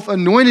himself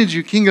anointed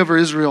you king over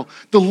Israel.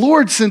 The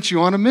Lord sent you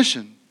on a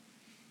mission."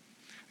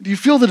 Do you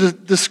feel the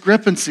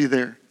discrepancy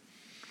there?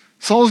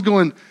 Saul's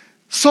going,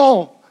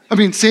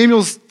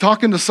 Samuel's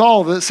talking to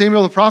Saul.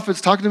 Samuel the prophet's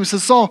talking to him and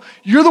says, "Saul,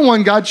 you're the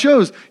one God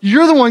chose.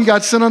 You're the one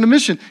God sent on a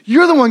mission.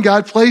 You're the one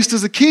God placed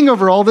as a king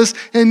over all this,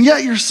 and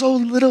yet you're so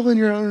little in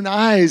your own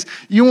eyes.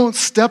 You won't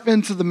step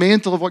into the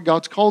mantle of what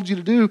God's called you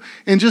to do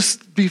and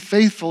just be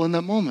faithful in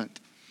that moment,"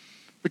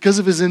 because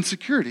of his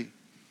insecurity.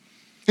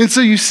 And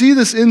so you see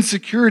this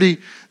insecurity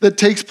that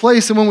takes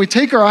place, and when we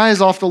take our eyes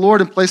off the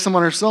Lord and place them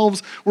on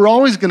ourselves, we're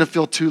always going to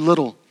feel too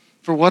little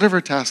for whatever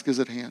task is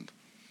at hand.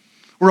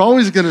 We're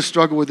always going to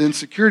struggle with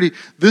insecurity.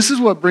 This is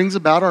what brings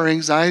about our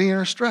anxiety and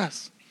our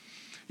stress.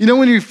 You know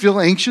when you feel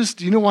anxious,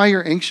 do you know why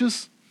you're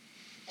anxious?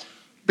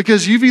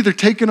 Because you've either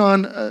taken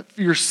on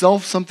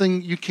yourself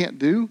something you can't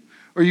do,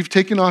 or you've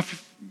taken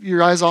off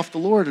your eyes off the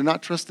Lord and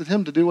not trusted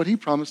him to do what he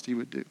promised he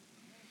would do.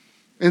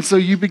 And so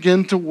you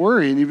begin to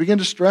worry and you begin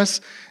to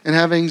stress and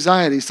have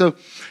anxiety. So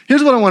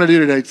here's what I want to do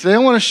today. Today I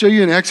want to show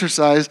you an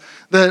exercise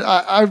that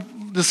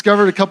I've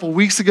discovered a couple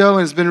weeks ago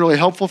and it's been really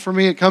helpful for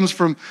me. It comes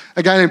from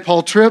a guy named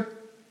Paul Tripp.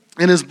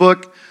 In his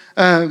book,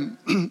 I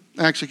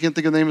actually can't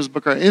think of the name of his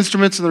book right,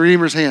 Instruments in the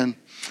Redeemer's Hand.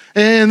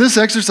 And this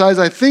exercise,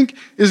 I think,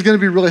 is going to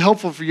be really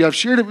helpful for you. I've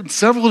shared it with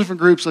several different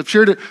groups. I've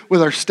shared it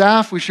with our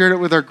staff. We shared it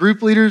with our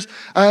group leaders.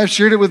 I've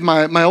shared it with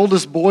my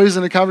oldest boys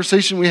in a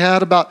conversation we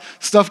had about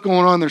stuff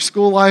going on in their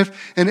school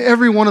life. And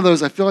every one of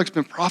those, I feel like it's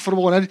been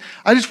profitable. And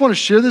I just want to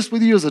share this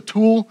with you as a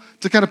tool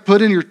to kind of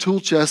put in your tool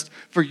chest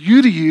for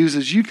you to use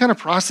as you kind of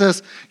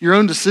process your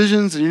own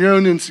decisions and your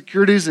own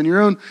insecurities and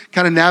your own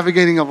kind of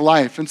navigating of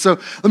life. And so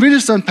let me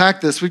just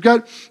unpack this. We've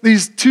got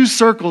these two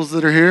circles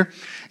that are here.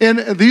 And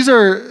these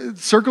are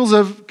circles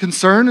of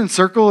concern and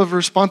circle of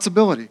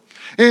responsibility.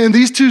 And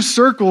these two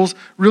circles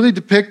really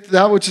depict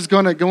that which is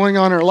going on in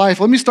our life.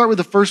 Let me start with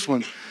the first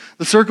one,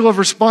 the circle of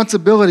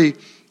responsibility.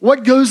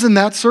 What goes in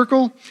that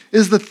circle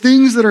is the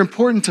things that are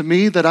important to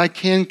me that I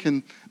can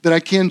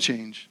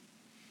change.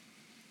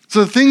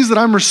 So the things that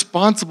I'm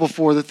responsible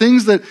for, the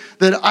things that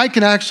I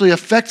can actually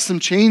affect some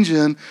change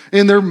in,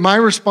 and they're my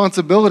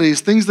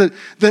responsibilities, things that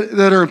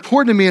are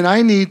important to me, and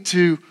I need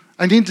to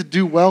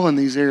do well in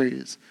these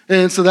areas.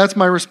 And so that's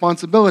my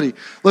responsibility.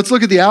 Let's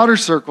look at the outer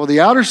circle.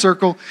 The outer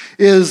circle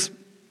is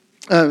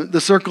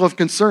the circle of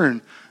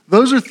concern.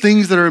 Those are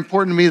things that are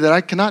important to me that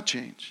I cannot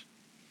change.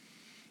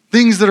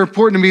 Things that are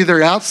important to me that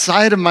are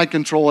outside of my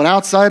control and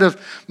outside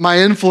of my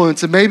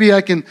influence. And maybe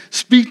I can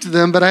speak to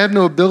them, but I have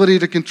no ability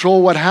to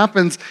control what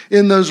happens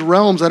in those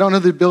realms. I don't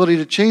have the ability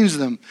to change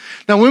them.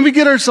 Now, when we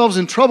get ourselves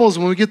in trouble is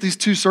when we get these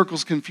two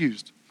circles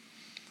confused.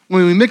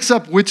 When we mix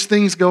up which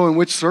things go in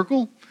which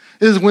circle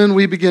is when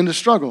we begin to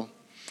struggle.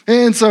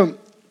 And so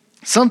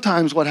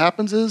sometimes what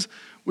happens is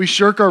we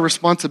shirk our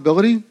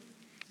responsibility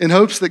in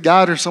hopes that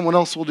God or someone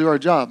else will do our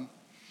job.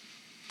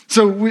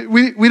 So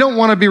we don't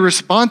want to be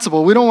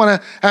responsible. We don't want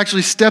to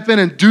actually step in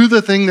and do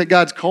the thing that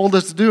God's called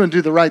us to do and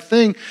do the right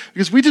thing,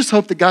 because we just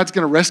hope that God's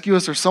going to rescue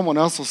us or someone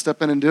else will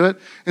step in and do it.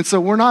 And so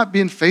we're not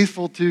being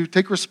faithful to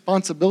take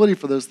responsibility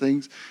for those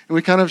things, and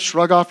we kind of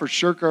shrug off or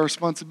shirk our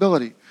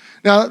responsibility.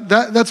 Now,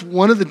 that's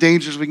one of the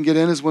dangers we can get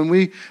in, is when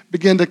we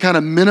begin to kind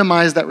of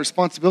minimize that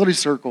responsibility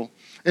circle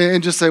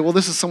and just say, well,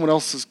 this is someone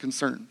else's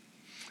concern.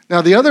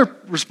 Now, the other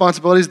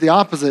responsibility is the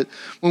opposite.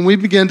 When we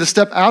begin to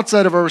step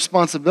outside of our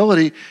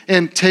responsibility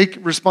and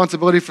take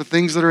responsibility for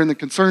things that are in the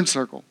concern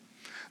circle.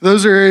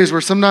 Those are areas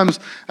where sometimes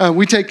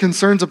we take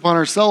concerns upon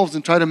ourselves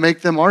and try to make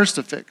them ours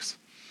to fix.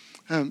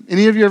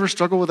 Any of you ever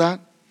struggle with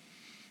that?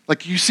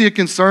 Like, you see a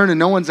concern and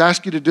no one's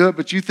asked you to do it,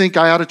 but you think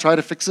I ought to try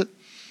to fix it,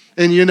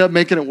 and you end up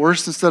making it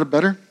worse instead of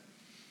better?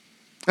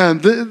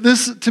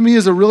 This, to me,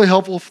 is a really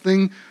helpful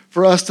thing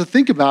for us to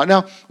think about.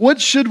 Now,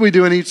 what should we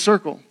do in each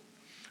circle?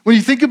 When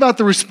you think about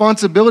the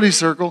responsibility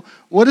circle,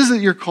 what is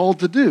it you're called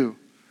to do?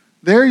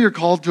 There you're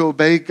called to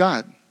obey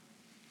God.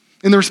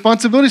 In the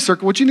responsibility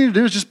circle, what you need to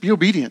do is just be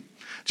obedient.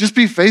 Just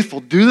be faithful.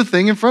 Do the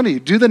thing in front of you.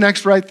 Do the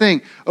next right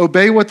thing.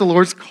 Obey what the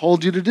Lord's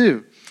called you to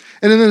do.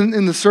 And then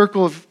in the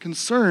circle of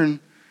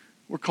concern,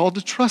 we're called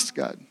to trust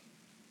God.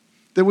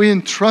 That we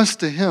entrust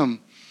to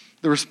Him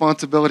the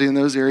responsibility in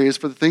those areas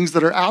for the things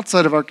that are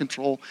outside of our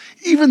control,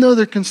 even though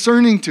they're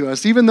concerning to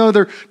us, even though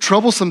they're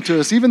troublesome to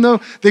us, even though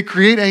they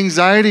create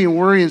anxiety and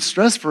worry and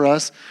stress for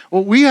us.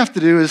 What we have to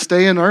do is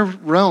stay in our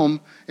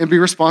realm and be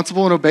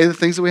responsible and obey the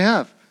things that we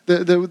have,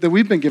 that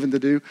we've been given to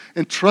do,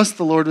 and trust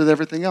the Lord with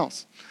everything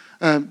else.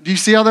 Do you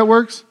see how that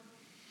works?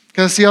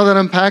 Kind of see how that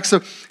unpacks?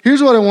 So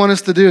here's what I want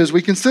us to do is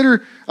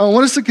I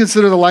want us to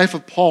consider the life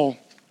of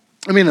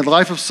the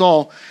life of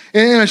Saul.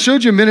 And I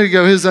showed you a minute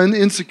ago his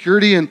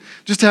insecurity and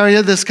just how he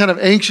had this kind of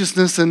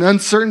anxiousness and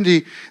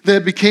uncertainty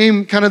that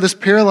became kind of this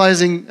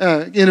paralyzing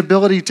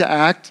inability to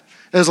act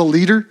as a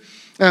leader.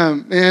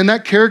 And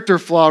that character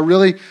flaw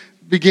really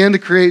began to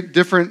create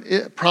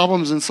different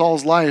problems in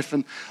Saul's life.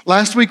 And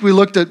last week we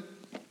looked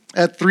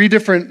at three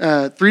different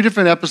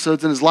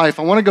episodes in his life.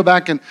 I want to go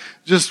back and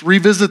just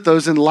revisit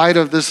those in light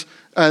of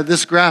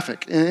this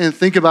graphic and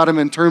think about them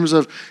in terms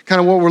of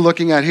kind of what we're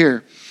looking at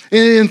here.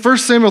 In 1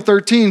 Samuel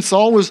 13,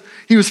 Saul was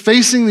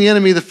facing the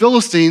enemy, the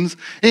Philistines,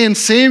 and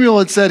Samuel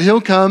had said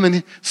he'll come,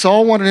 and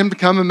Saul wanted him to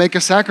come and make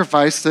a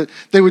sacrifice, that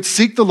they would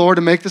seek the Lord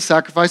and make the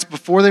sacrifice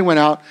before they went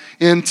out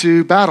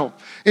into battle.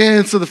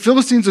 And so the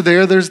Philistines are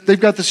there. They've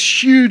got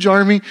this huge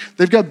army.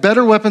 They've got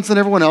better weapons than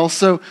everyone else,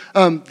 so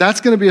that's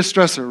going to be a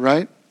stressor,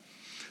 right?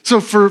 So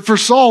for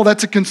Saul,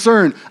 that's a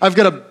concern. I've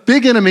got a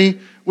big enemy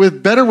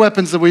with better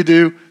weapons than we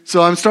do,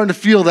 so I'm starting to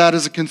feel that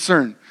as a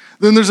concern.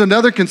 Then there's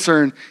another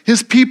concern.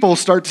 His people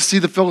start to see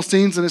the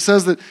Philistines, and it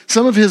says that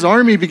some of his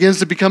army begins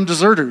to become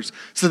deserters.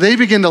 So they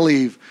begin to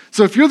leave.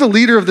 So if you're the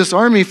leader of this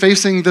army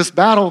facing this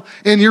battle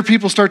and your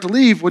people start to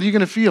leave, what are you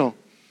going to feel?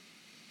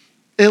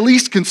 At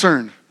least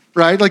concern,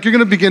 right? Like, you're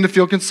going to begin to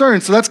feel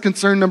concerned. So that's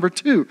concern number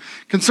 2.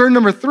 Concern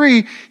number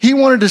 3, he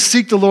wanted to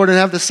seek the Lord and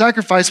have the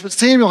sacrifice, but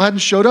Samuel hadn't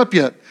showed up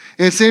yet.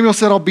 And Samuel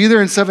said, I'll be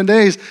there in 7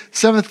 days.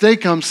 7th day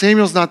comes,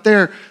 Samuel's not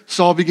there.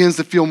 Saul begins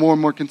to feel more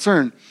and more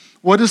concerned.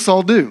 What does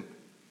Saul do?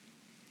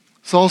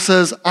 Saul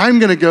says, I'm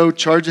going to go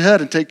charge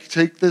ahead and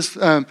take this,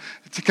 to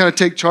kind of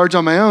take charge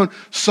on my own.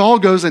 Saul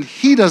goes and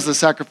he does the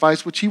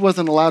sacrifice, which he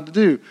wasn't allowed to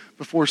do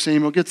before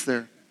Samuel gets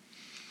there.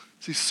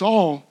 See,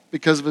 Saul,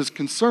 because of his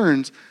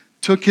concerns,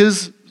 took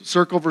his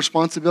circle of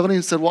responsibility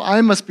and said, well,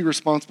 I must be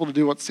responsible to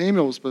do what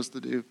Samuel was supposed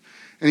to do.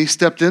 And he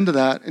stepped into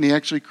that, and he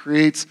actually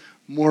creates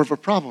more of a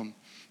problem.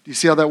 Do you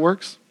see how that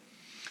works?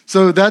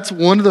 So that's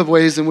one of the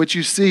ways in which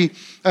you see,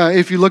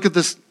 if you look at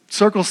this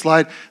circle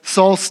slide,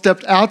 Saul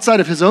stepped outside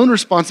of his own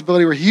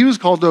responsibility where he was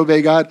called to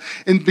obey God.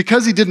 And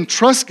because he didn't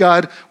trust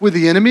God with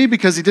the enemy,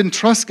 because he didn't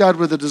trust God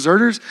with the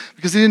deserters,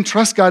 because he didn't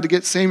trust God to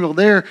get Samuel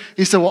there,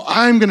 he said, well,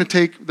 I'm going to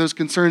take those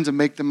concerns and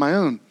make them my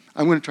own.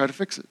 I'm going to try to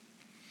fix it.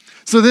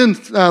 So then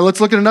let's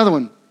look at another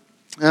one.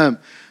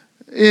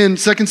 In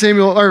 1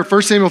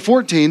 Samuel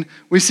 14,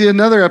 we see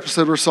another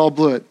episode where Saul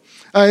blew it.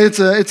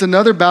 It's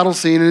another battle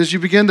scene. And as you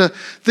begin to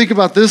think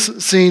about this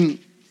scene,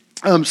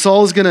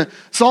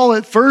 Saul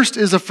at first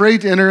is afraid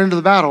to enter into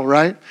the battle,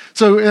 right?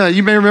 So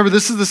you may remember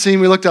this is the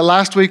scene we looked at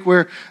last week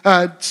where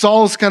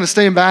Saul's kind of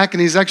staying back, and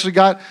he's actually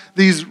got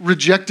these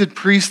rejected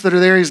priests that are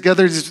there. He's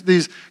gathered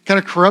these kind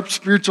of corrupt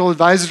spiritual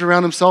advisors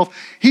around himself.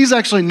 He's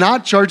actually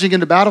not charging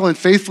into battle and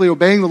faithfully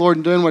obeying the Lord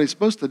and doing what he's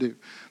supposed to do,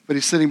 but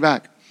he's sitting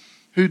back.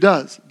 Who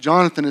does?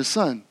 Jonathan, his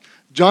son.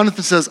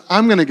 Jonathan says,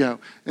 I'm going to go.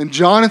 And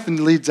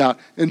Jonathan leads out.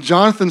 And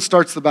Jonathan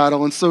starts the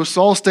battle. And so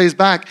Saul stays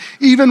back.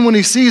 Even when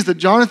he sees that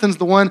Jonathan's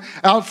the one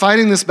out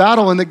fighting this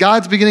battle and that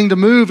God's beginning to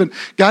move and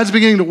God's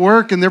beginning to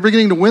work and they're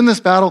beginning to win this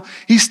battle,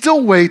 he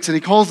still waits and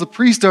he calls the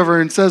priest over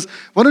and says,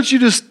 why don't you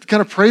just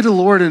kind of pray to the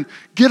Lord and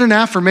get an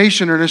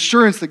affirmation or an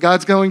assurance that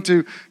God's going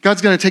to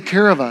take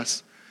care of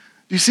us.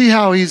 Do you see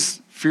how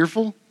he's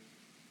fearful?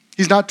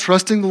 He's not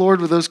trusting the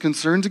Lord with those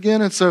concerns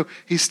again. And so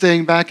he's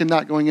staying back and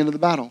not going into the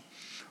battle.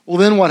 Well,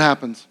 then what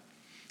happens?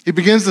 He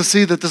begins to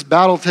see that this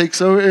battle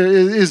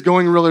is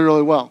going really,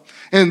 really well.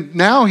 And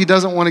now he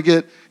doesn't want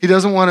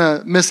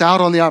to miss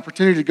out on the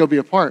opportunity to go be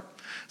a part.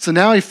 So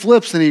now he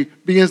flips and he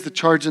begins to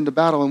charge into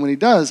battle. And when he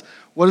does,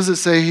 what does it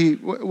say?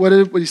 What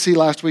did you see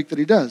last week that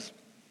he does?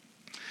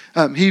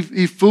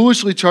 He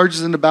foolishly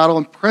charges into battle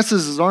and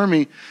presses his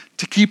army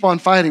to keep on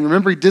fighting.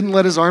 Remember, he didn't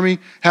let his army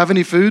have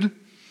any food,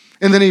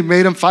 and then he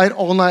made them fight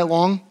all night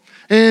long.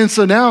 And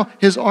so now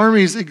his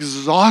army's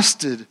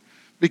exhausted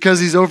because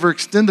he's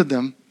overextended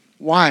them.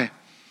 Why?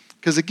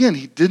 Because again,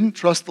 he didn't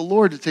trust the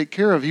Lord to take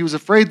care of. He was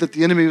afraid that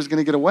the enemy was going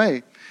to get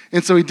away.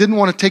 And so he didn't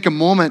want to take a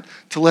moment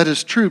to let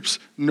his troops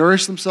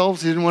nourish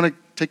themselves. He didn't want to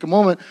take a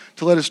moment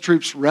to let his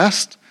troops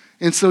rest.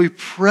 And so he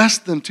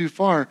pressed them too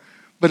far.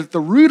 But at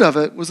the root of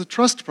it was a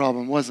trust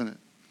problem, wasn't it?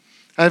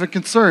 I have a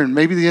concern.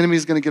 Maybe the enemy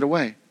is going to get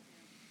away.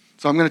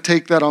 So I'm going to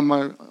take that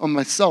on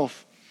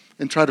myself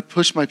and try to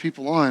push my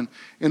people on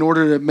in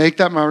order to make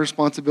that my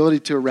responsibility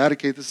to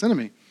eradicate this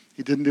enemy.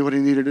 He didn't do what he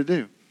needed to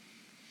do.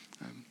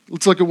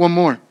 Let's look at one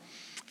more.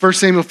 1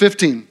 Samuel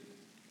 15.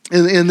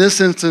 In this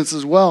instance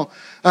as well,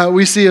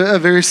 we see a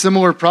very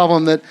similar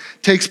problem that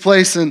takes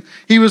place. And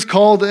he was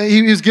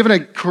given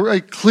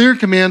a clear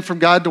command from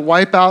God to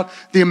wipe out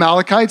the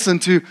Amalekites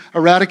and to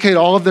eradicate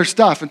all of their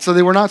stuff. And so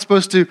they were not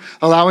supposed to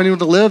allow anyone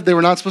to live. They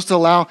were not supposed to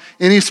allow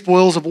any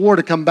spoils of war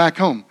to come back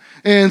home.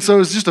 And so it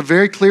was just a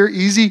very clear,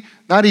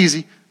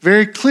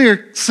 very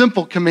clear,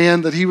 simple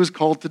command that he was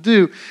called to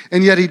do,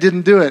 and yet he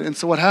didn't do it. And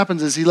so what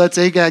happens is he lets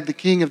Agag, the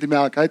king of the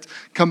Amalekites,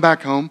 come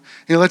back home,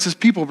 and he lets his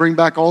people bring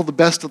back all the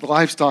best of the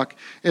livestock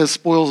as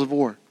spoils of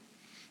war.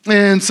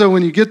 And so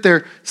when you get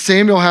there,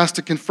 Samuel has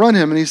to confront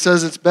him, and he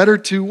says it's better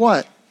to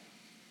what?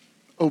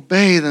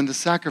 Obey than to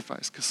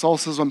sacrifice. Because Saul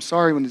says, I'm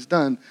sorry when he's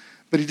done,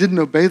 but he didn't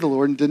obey the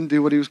Lord and didn't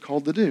do what he was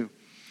called to do.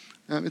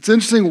 It's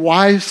interesting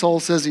why Saul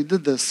says he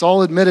did this.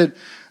 Saul admitted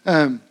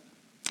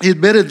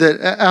that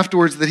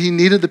afterwards that he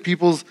needed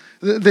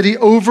that he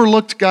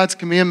overlooked God's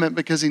commandment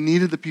because he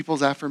needed the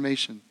people's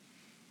affirmation.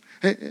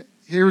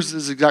 Here's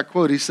his exact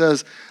quote. He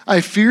says,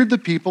 I feared the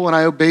people and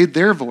I obeyed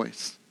their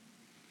voice.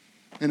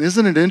 And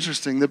isn't it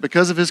interesting that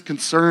because of his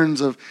concerns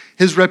of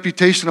his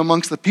reputation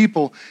amongst the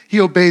people,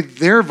 he obeyed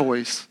their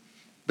voice,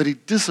 but he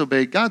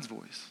disobeyed God's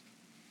voice?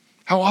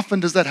 How often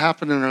does that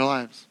happen in our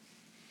lives?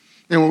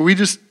 And when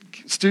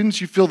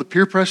students, you feel the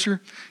peer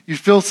pressure. You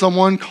feel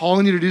someone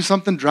calling you to do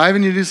something,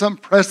 driving you to do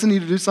something, pressing you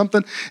to do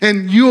something,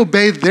 and you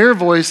obey their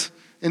voice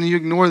and you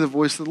ignore the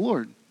voice of the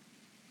Lord.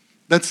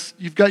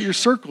 You've got your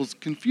circles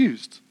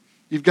confused.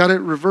 You've got it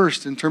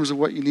reversed in terms of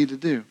what you need to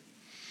do.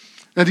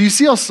 Now, do you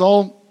see how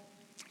Saul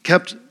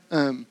kept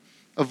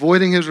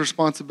avoiding his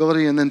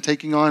responsibility and then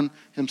taking on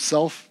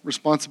himself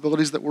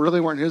responsibilities that really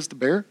weren't his to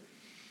bear?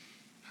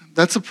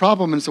 That's a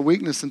problem and it's a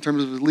weakness in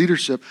terms of his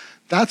leadership.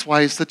 That's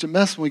why he's such a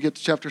mess when we get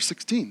to chapter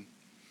 16.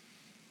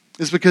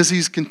 It's because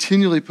he's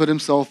continually put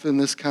himself in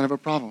this kind of a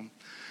problem.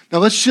 Now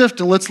let's shift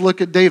and let's look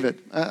at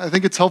David. I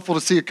think it's helpful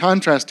to see a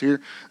contrast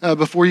here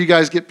before you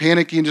guys get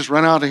panicky and just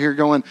run out of here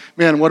going,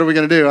 man, what are we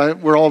going to do?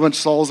 We're all a bunch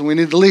of Sauls and we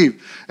need to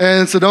leave.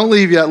 And so don't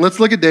leave yet. Let's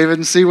look at David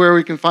and see where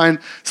we can find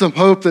some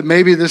hope that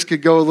maybe this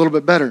could go a little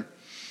bit better.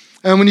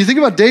 And when you think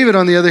about David,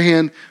 on the other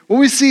hand, what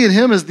we see in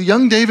him is the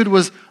young David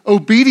was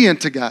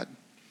obedient to God.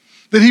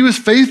 That he was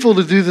faithful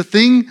to do the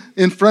thing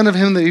in front of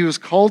him that he was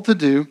called to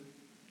do,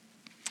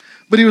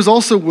 but he was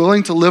also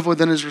willing to live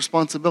within his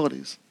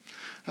responsibilities.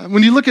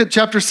 When you look at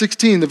chapter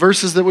 16, the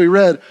verses that we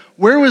read,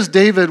 where was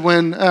David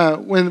when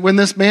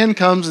this man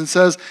comes and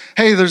says,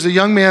 hey, there's a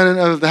young man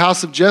of the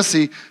house of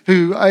Jesse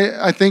who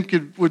I think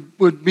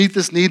would meet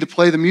this need to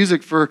play the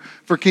music for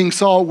King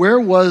Saul. Where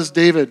was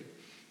David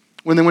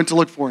when they went to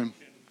look for him?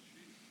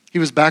 He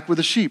was back with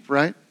the sheep,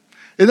 right?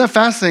 Isn't that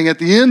fascinating? At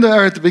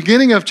the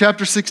beginning of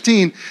chapter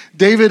 16,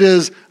 David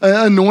is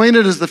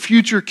anointed as the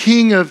future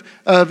king of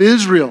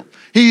Israel.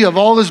 He, of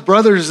all his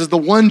brothers, is the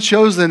one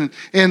chosen,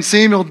 and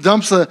Samuel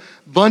dumps a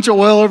bunch of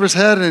oil over his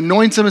head and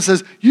anoints him and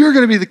says, you're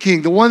going to be the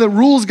king, the one that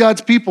rules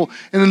God's people.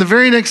 And in the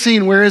very next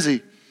scene, where is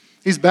he?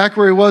 He's back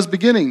where he was at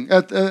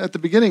the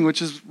beginning,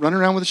 which is running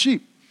around with the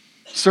sheep,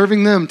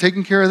 serving them,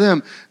 taking care of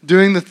them,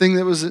 doing the thing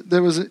that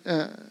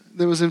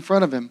was in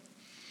front of him.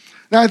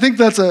 Now, I think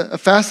that's a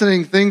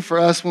fascinating thing for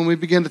us when we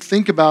begin to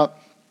think about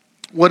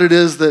what it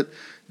is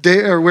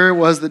where it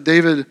was that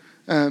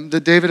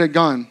David had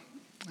gone.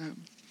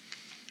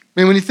 I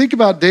mean, when you think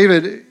about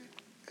David, it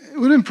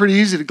would have been pretty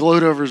easy to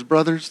gloat over his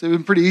brothers. It would have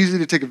been pretty easy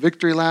to take a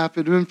victory lap. It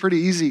would have been pretty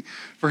easy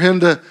for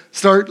him to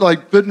start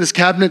putting his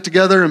cabinet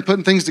together and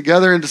putting things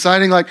together and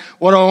deciding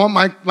what do I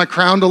want my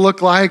crown to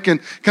look like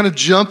and kind of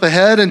jump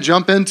ahead and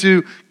jump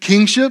into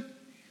kingship.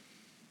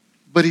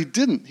 But he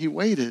didn't. He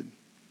waited.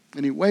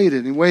 And he waited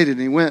and he waited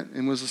and he went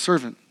and was a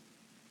servant.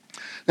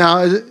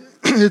 Now,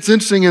 it's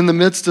interesting in the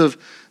midst of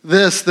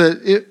this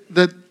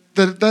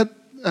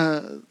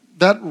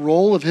that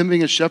role of him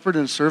being a shepherd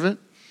and a servant,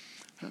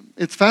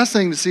 it's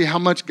fascinating to see how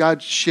much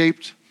God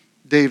shaped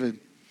David,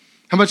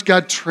 how much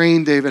God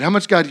trained David, how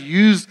much God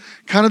used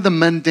kind of the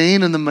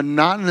mundane and the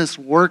monotonous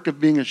work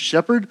of being a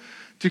shepherd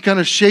to kind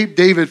of shape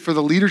David for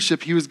the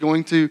leadership he was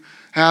going to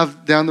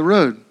have down the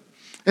road.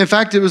 In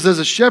fact, it was as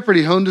a shepherd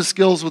he honed his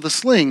skills with a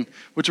sling,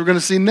 which we're going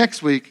to see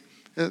next week.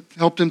 It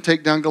helped him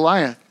take down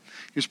Goliath.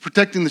 He was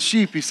protecting the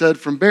sheep, he said,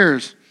 from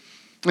bears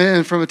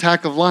and from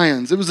attack of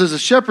lions. It was as a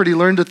shepherd he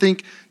learned to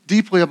think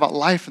deeply about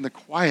life in the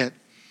quiet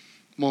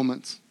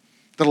moments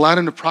that allowed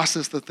him to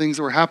process the things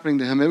that were happening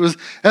to him. It was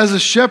as a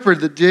shepherd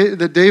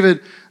that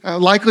David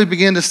likely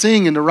began to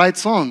sing and to write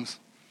songs.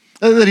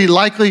 That he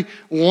likely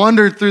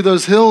wandered through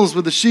those hills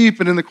with the sheep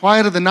and in the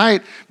quiet of the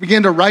night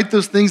began to write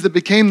those things that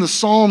became the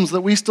Psalms that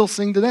we still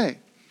sing today.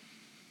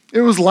 It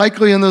was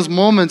likely in those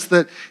moments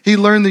that he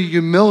learned the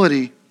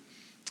humility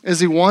as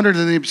he wandered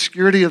in the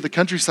obscurity of the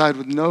countryside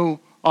with no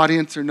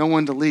audience or no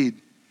one to lead.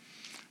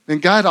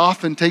 And God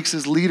often takes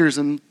his leaders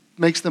and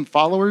makes them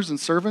followers and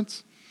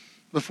servants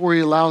before he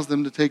allows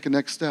them to take a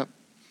next step.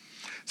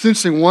 It's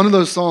interesting, one of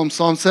those Psalms,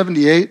 Psalm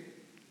 78,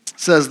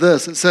 says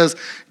this. It says,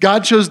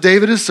 God chose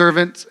David his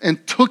servant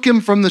and took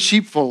him from the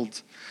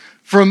sheepfolds.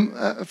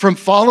 From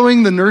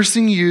following the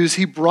nursing ewes,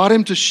 he brought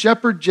him to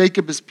shepherd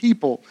Jacob his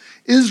people,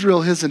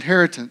 Israel his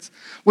inheritance.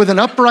 With an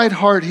upright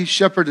heart, he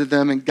shepherded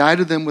them and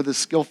guided them with a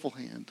skillful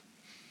hand.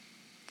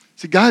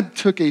 See, God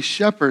took a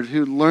shepherd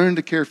who learned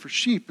to care for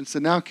sheep and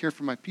said, now care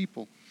for my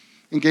people,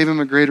 and gave him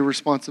a greater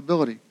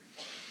responsibility.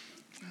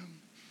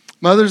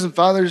 Mothers and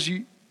fathers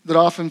that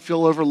often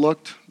feel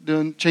overlooked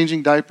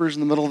changing diapers in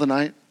the middle of the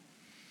night,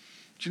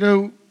 do you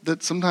know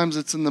that sometimes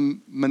it's in the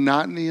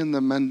monotony and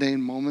the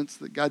mundane moments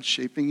that God's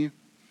shaping you?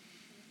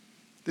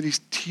 That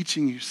he's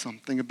teaching you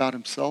something about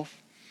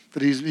himself,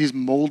 that he's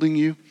molding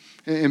you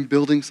and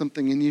building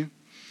something in you.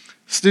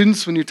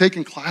 Students, when you're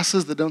taking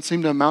classes that don't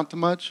seem to amount to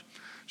much,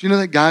 do you know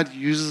that God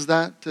uses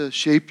that to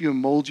shape you and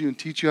mold you and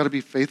teach you how to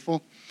be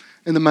faithful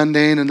in the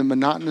mundane and the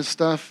monotonous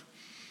stuff?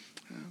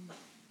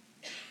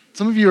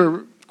 Some of you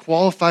are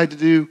qualified to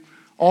do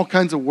all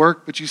kinds of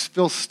work, but you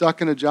feel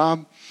stuck in a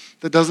job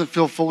that doesn't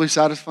feel fully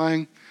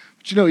satisfying.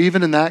 But you know,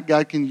 even in that,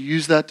 God can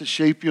use that to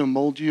shape you and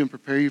mold you and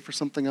prepare you for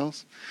something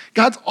else.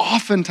 God's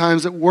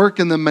oftentimes at work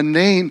in the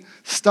mundane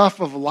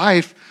stuff of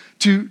life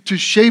to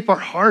shape our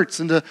hearts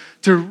and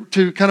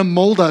to kind of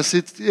mold us.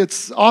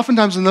 It's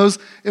oftentimes in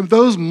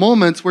those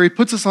moments where he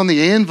puts us on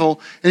the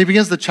anvil and he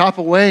begins to chop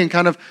away and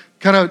kind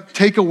of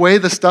take away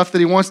the stuff that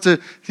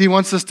he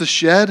wants us to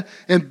shed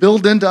and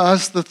build into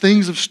us the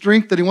things of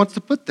strength that he wants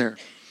to put there.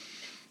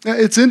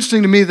 It's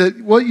interesting to me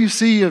that what you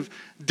see of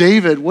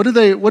David, what did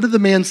the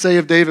man say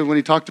of David when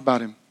he talked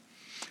about him?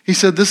 He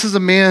said, this is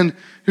a man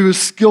who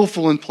is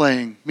skillful in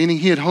playing, meaning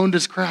he had honed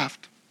his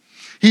craft.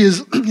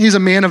 He's a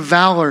man of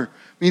valor,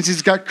 means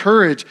he's got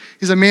courage.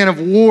 He's a man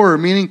of war,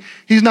 meaning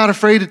he's not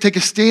afraid to take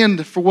a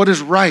stand for what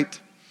is right.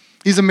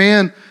 He's a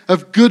man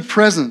of good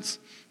presence,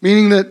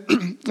 meaning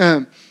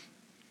that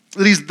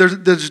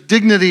there's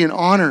dignity and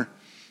honor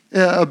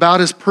about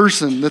his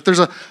person, that there's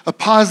a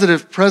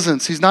positive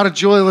presence. He's not a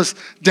joyless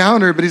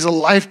downer, but he's a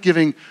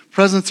life-giving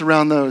presence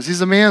around those.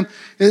 He's a man,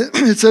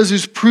 it says,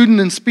 who's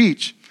prudent in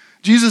speech.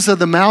 Jesus said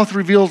the mouth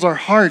reveals our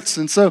hearts,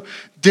 and so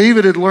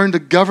David had learned to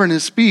govern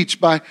his speech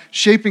by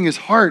shaping his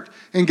heart,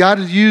 and God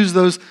had used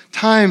those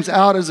times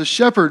out as a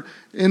shepherd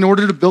in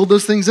order to build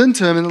those things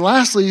into him. And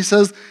lastly, he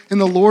says, and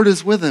the Lord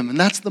is with him, and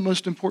that's the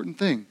most important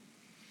thing.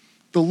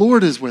 The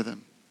Lord is with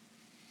him.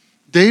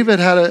 David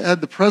had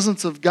the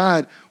presence of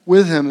God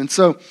with him. And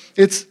so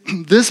it's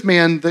this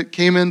man that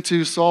came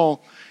into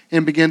Saul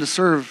and began to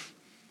serve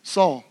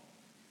Saul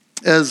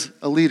as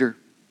a leader.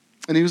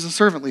 And he was a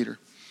servant leader.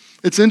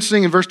 It's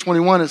interesting in verse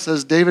 21, it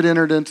says, David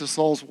entered into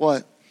Saul's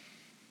what?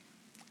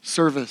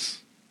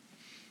 Service.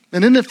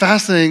 And isn't it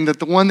fascinating that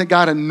the one that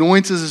God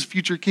anoints as his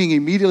future king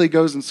immediately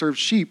goes and serves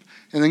sheep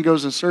and then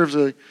goes and serves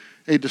a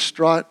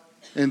distraught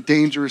and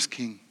dangerous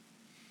king.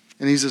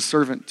 And he's a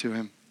servant to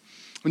him.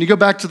 When you go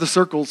back to the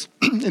circles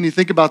and you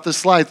think about this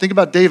slide, think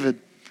about David.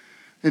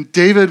 And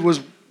David was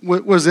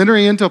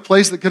entering into a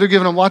place that could have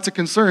given him lots of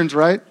concerns,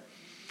 right?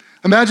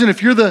 Imagine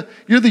if you're the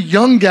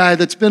young guy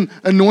that's been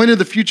anointed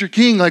the future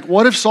king, like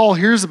what if Saul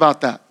hears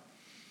about that?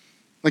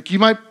 Like you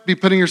might be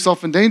putting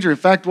yourself in danger. In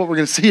fact, what we're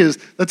going to see is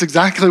that's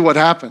exactly what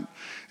happened.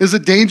 Is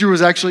that danger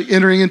was actually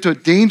entering into a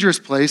dangerous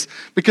place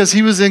because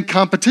he was in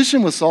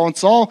competition with Saul, and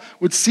Saul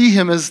would see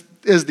him as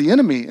the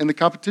enemy and the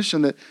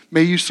competition that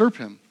may usurp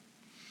him.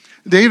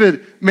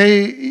 David,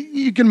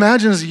 you can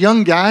imagine as a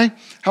young guy,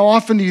 how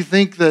often do you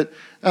think that,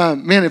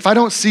 man, if I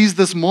don't seize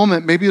this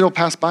moment, maybe it'll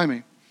pass by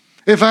me.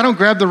 If I don't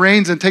grab the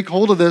reins and take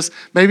hold of this,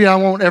 maybe I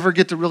won't ever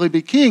get to really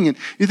be king. And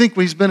you think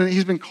he's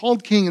been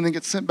called king and then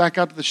gets sent back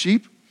out to the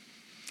sheep?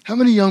 How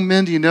many young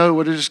men do you know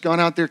would have just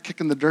gone out there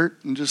kicking the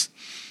dirt and just,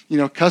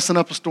 cussing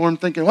up a storm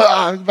thinking, well,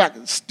 I'm back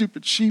at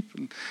stupid sheep.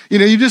 And,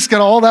 you just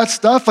got all that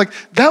stuff. Like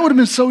that would have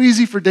been so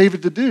easy for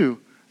David to do.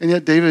 And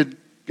yet David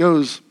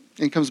goes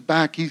and comes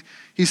back.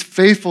 He's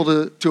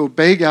faithful to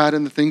obey God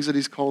in the things that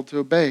he's called to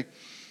obey.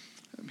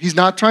 He's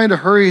not trying to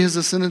hurry his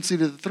ascendancy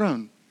to the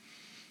throne.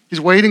 He's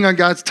waiting on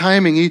God's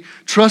timing. He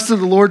trusted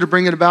the Lord to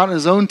bring it about in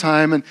his own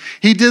time, and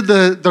he did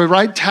the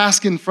right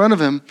task in front of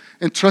him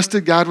and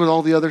trusted God with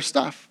all the other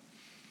stuff.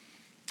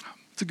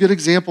 It's a good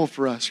example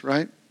for us,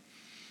 right?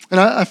 And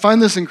I find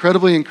this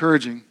incredibly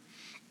encouraging.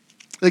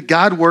 That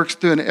God works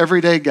through an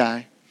everyday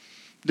guy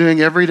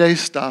doing everyday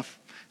stuff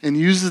and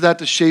uses that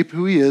to shape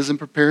who he is and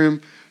prepare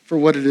him for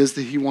what it is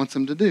that he wants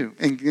him to do.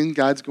 And then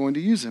God's going to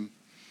use him.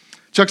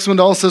 Chuck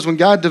Swindoll says, when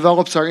God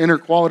develops our inner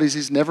qualities,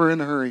 he's never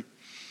in a hurry.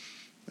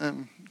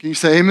 Can you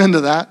say amen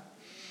to that?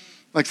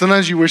 Like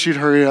sometimes you wish you'd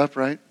hurry up,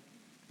 right?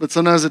 But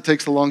sometimes it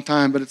takes a long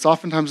time, but it's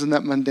oftentimes in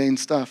that mundane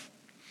stuff.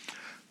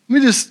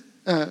 Let me just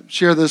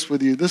share this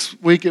with you. This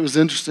week it was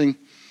interesting.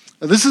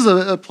 This is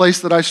a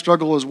place that I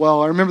struggle as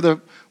well. I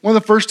remember one of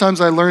the first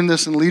times I learned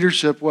this in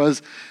leadership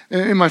was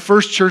in my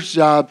first church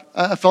job.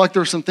 I felt like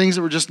there were some things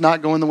that were just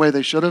not going the way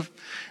they should have.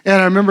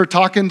 And I remember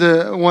talking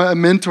to a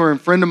mentor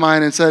and friend of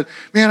mine and said,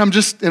 man, I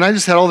just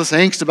had all this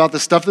angst about the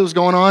stuff that was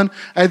going on.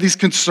 I had these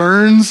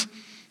concerns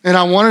and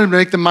I wanted to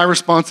make them my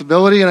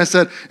responsibility. And I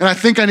said, and I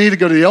think I need to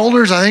go to the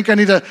elders. I think I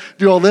need to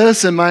do all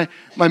this. And my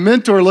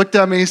mentor looked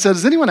at me and he said,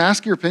 does anyone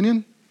ask your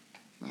opinion?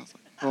 I was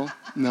like, well,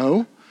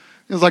 no.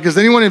 He was like, has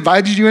anyone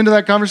invited you into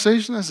that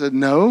conversation? I said,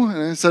 no.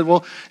 And I said,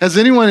 well, has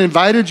anyone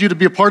invited you to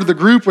be a part of the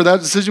group where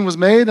that decision was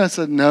made? I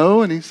said,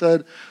 no. And he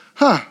said,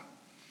 huh.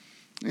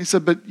 And he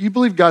said, but you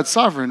believe God's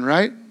sovereign,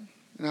 right?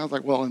 And I was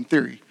like, well, in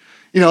theory.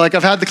 Like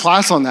I've had the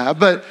class on that,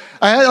 but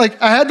I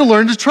had to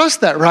learn to trust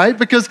that, right?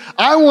 Because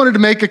I wanted to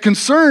make a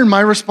concern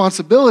my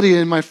responsibility,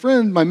 and my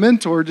friend, my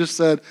mentor just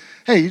said,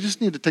 hey, you just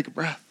need to take a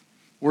breath.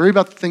 Worry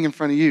about the thing in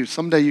front of you.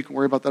 Someday you can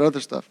worry about that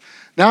other stuff.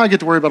 Now I get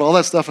to worry about all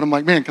that stuff, and I'm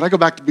like, man, can I go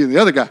back to being the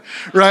other guy?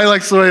 Right?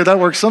 Like, so the way that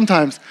works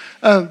sometimes.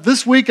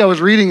 This week I was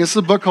reading, this is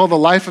a book called The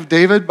Life of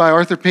David by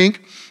Arthur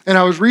Pink, and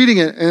I was reading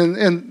it,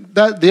 and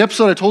the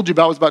episode I told you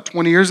about was about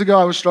 20 years ago.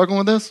 I was struggling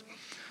with this.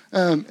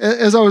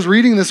 As I was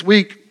reading this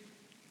week,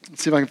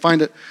 let's see if I can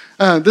find it,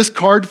 this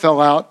card fell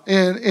out,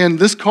 and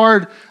this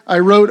card I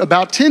wrote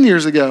about 10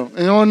 years ago.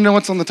 And you want to know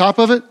what's on the top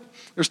of it?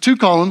 There's two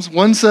columns.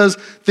 One says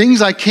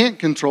things I can't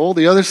control.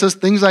 The other says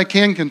things I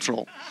can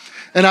control.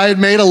 And I had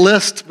made a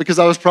list because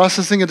I was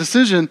processing a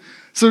decision.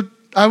 So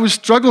I was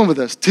struggling with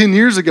this 10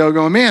 years ago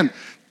going, man,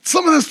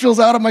 some of this feels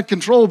out of my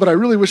control, but I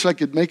really wish I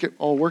could make it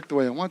all work the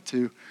way I want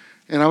to.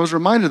 And I was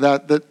reminded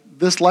that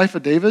this life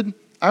of David,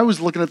 I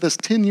was looking at this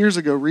 10 years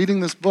ago,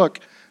 reading this book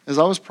as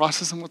I was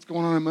processing what's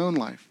going on in my own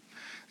life.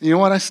 And you know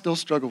what? I still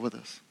struggle with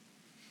this.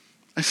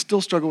 I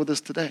still struggle with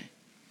this today.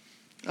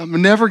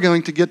 I'm never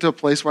going to get to a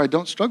place where I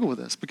don't struggle with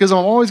this because I'm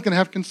always going to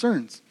have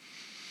concerns.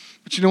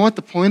 But you know what?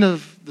 The point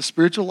of the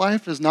spiritual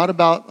life is not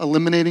about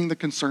eliminating the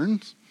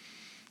concerns.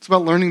 It's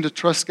about learning to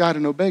trust God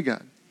and obey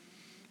God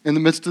in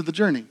the midst of the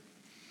journey.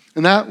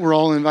 And that we're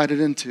all invited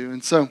into.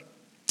 And so,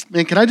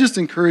 man, can I just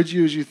encourage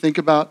you as you think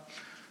about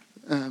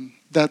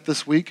that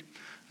this week?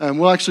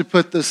 We'll actually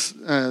put this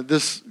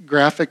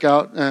graphic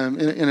out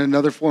in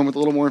another form with a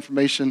little more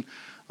information.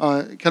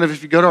 Kind of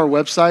if you go to our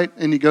website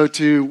and you go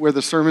to where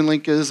the sermon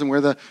link is and where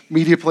the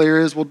media player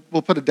is, we'll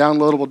put a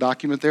downloadable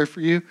document there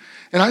for you.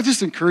 And I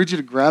just encourage you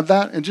to grab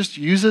that and just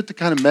use it to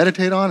kind of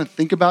meditate on and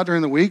think about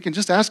during the week and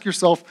just ask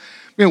yourself,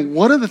 man,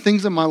 what are the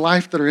things in my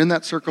life that are in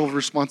that circle of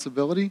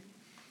responsibility?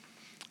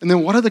 And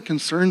then what are the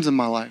concerns in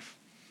my life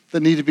that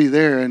need to be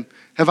there? And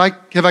have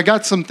I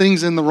got some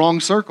things in the wrong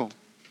circle?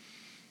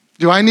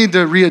 Do I need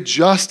to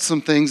readjust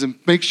some things and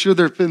make sure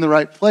they're in the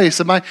right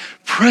place? Am I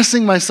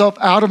pressing myself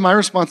out of my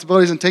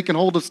responsibilities and taking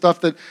hold of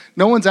stuff that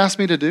no one's asked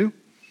me to do?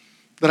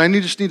 That I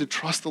just need to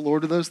trust the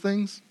Lord to those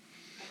things?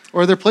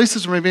 Or are there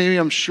places where maybe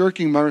I'm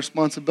shirking my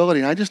responsibility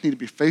and I just need to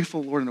be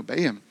faithful to the Lord and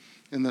obey Him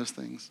in those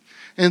things?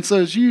 And so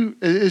as you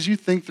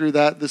think through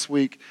that this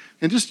week,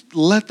 and just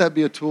let that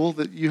be a tool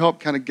that you help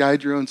kind of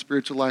guide your own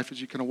spiritual life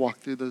as you kind of walk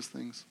through those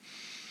things.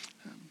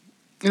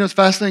 It's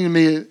fascinating to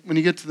me when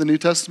you get to the New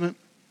Testament,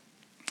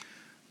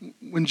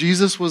 when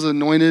Jesus was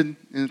anointed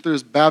and through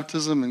his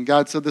baptism and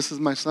God said, this is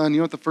my son, you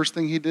know what the first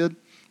thing he did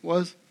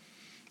was?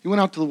 He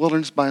went out to the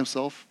wilderness by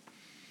himself.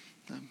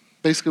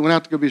 Basically went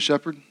out to go be a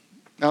shepherd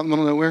out in the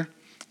middle of nowhere.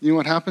 You know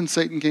what happened?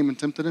 Satan came and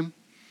tempted him.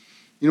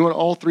 You know what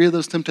all three of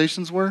those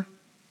temptations were?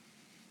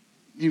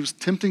 He was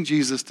tempting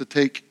Jesus to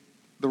take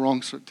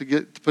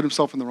to put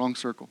himself in the wrong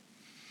circle.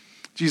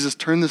 Jesus,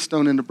 turn this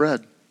stone into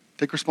bread.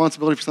 Take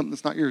responsibility for something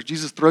that's not yours.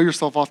 Jesus, throw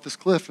yourself off this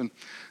cliff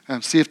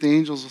and see if the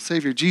angels will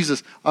save you.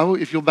 Jesus,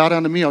 if you'll bow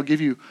down to me, I'll give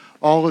you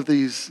all of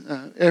these,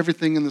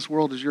 everything in this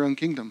world is your own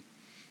kingdom.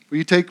 Will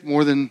you take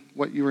more than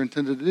what you were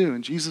intended to do?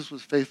 And Jesus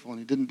was faithful and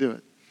he didn't do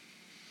it.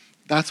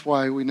 That's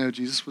why we know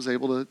Jesus was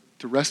able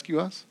to rescue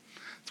us.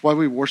 That's why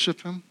we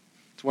worship him.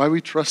 It's why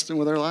we trust him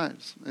with our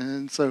lives.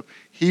 And so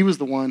he was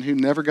the one who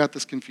never got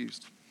this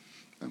confused.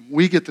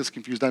 We get this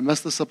confused. I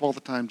mess this up all the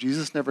time.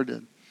 Jesus never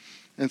did.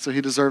 And so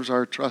he deserves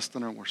our trust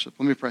and our worship.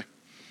 Let me pray.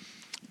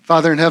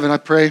 Father in heaven, I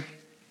pray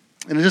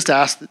and I just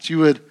ask that you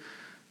would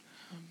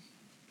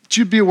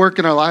be at work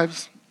in our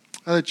lives,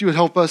 that you would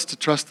help us to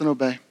trust and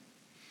obey.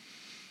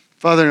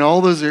 Father, in all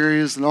those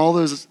areas and all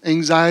those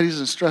anxieties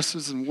and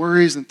stresses and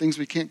worries and things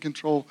we can't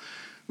control,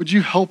 would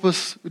you help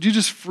us, would you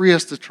just free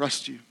us to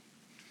trust you?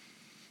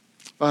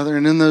 Father,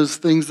 and in those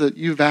things that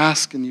you've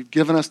asked and you've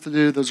given us to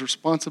do, those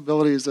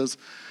responsibilities as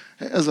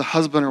a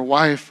husband or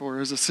wife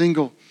or as a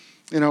single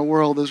in our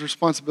world, those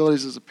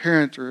responsibilities as a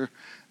parent or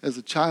as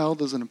a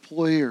child, as an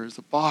employee, or as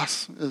a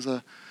boss, as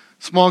a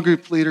small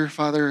group leader,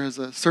 Father, as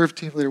a serve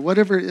team leader,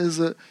 whatever it is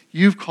that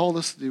you've called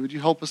us to do, would you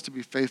help us to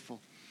be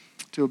faithful,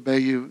 to obey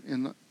you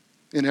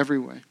in every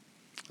way,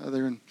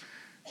 Father? And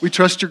we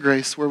trust your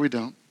grace where we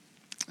don't,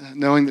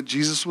 knowing that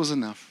Jesus was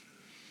enough,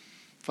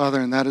 Father,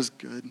 and that is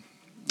good.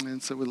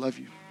 And so we love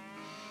you.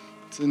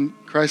 It's in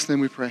Christ's name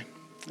we pray.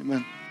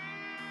 Amen.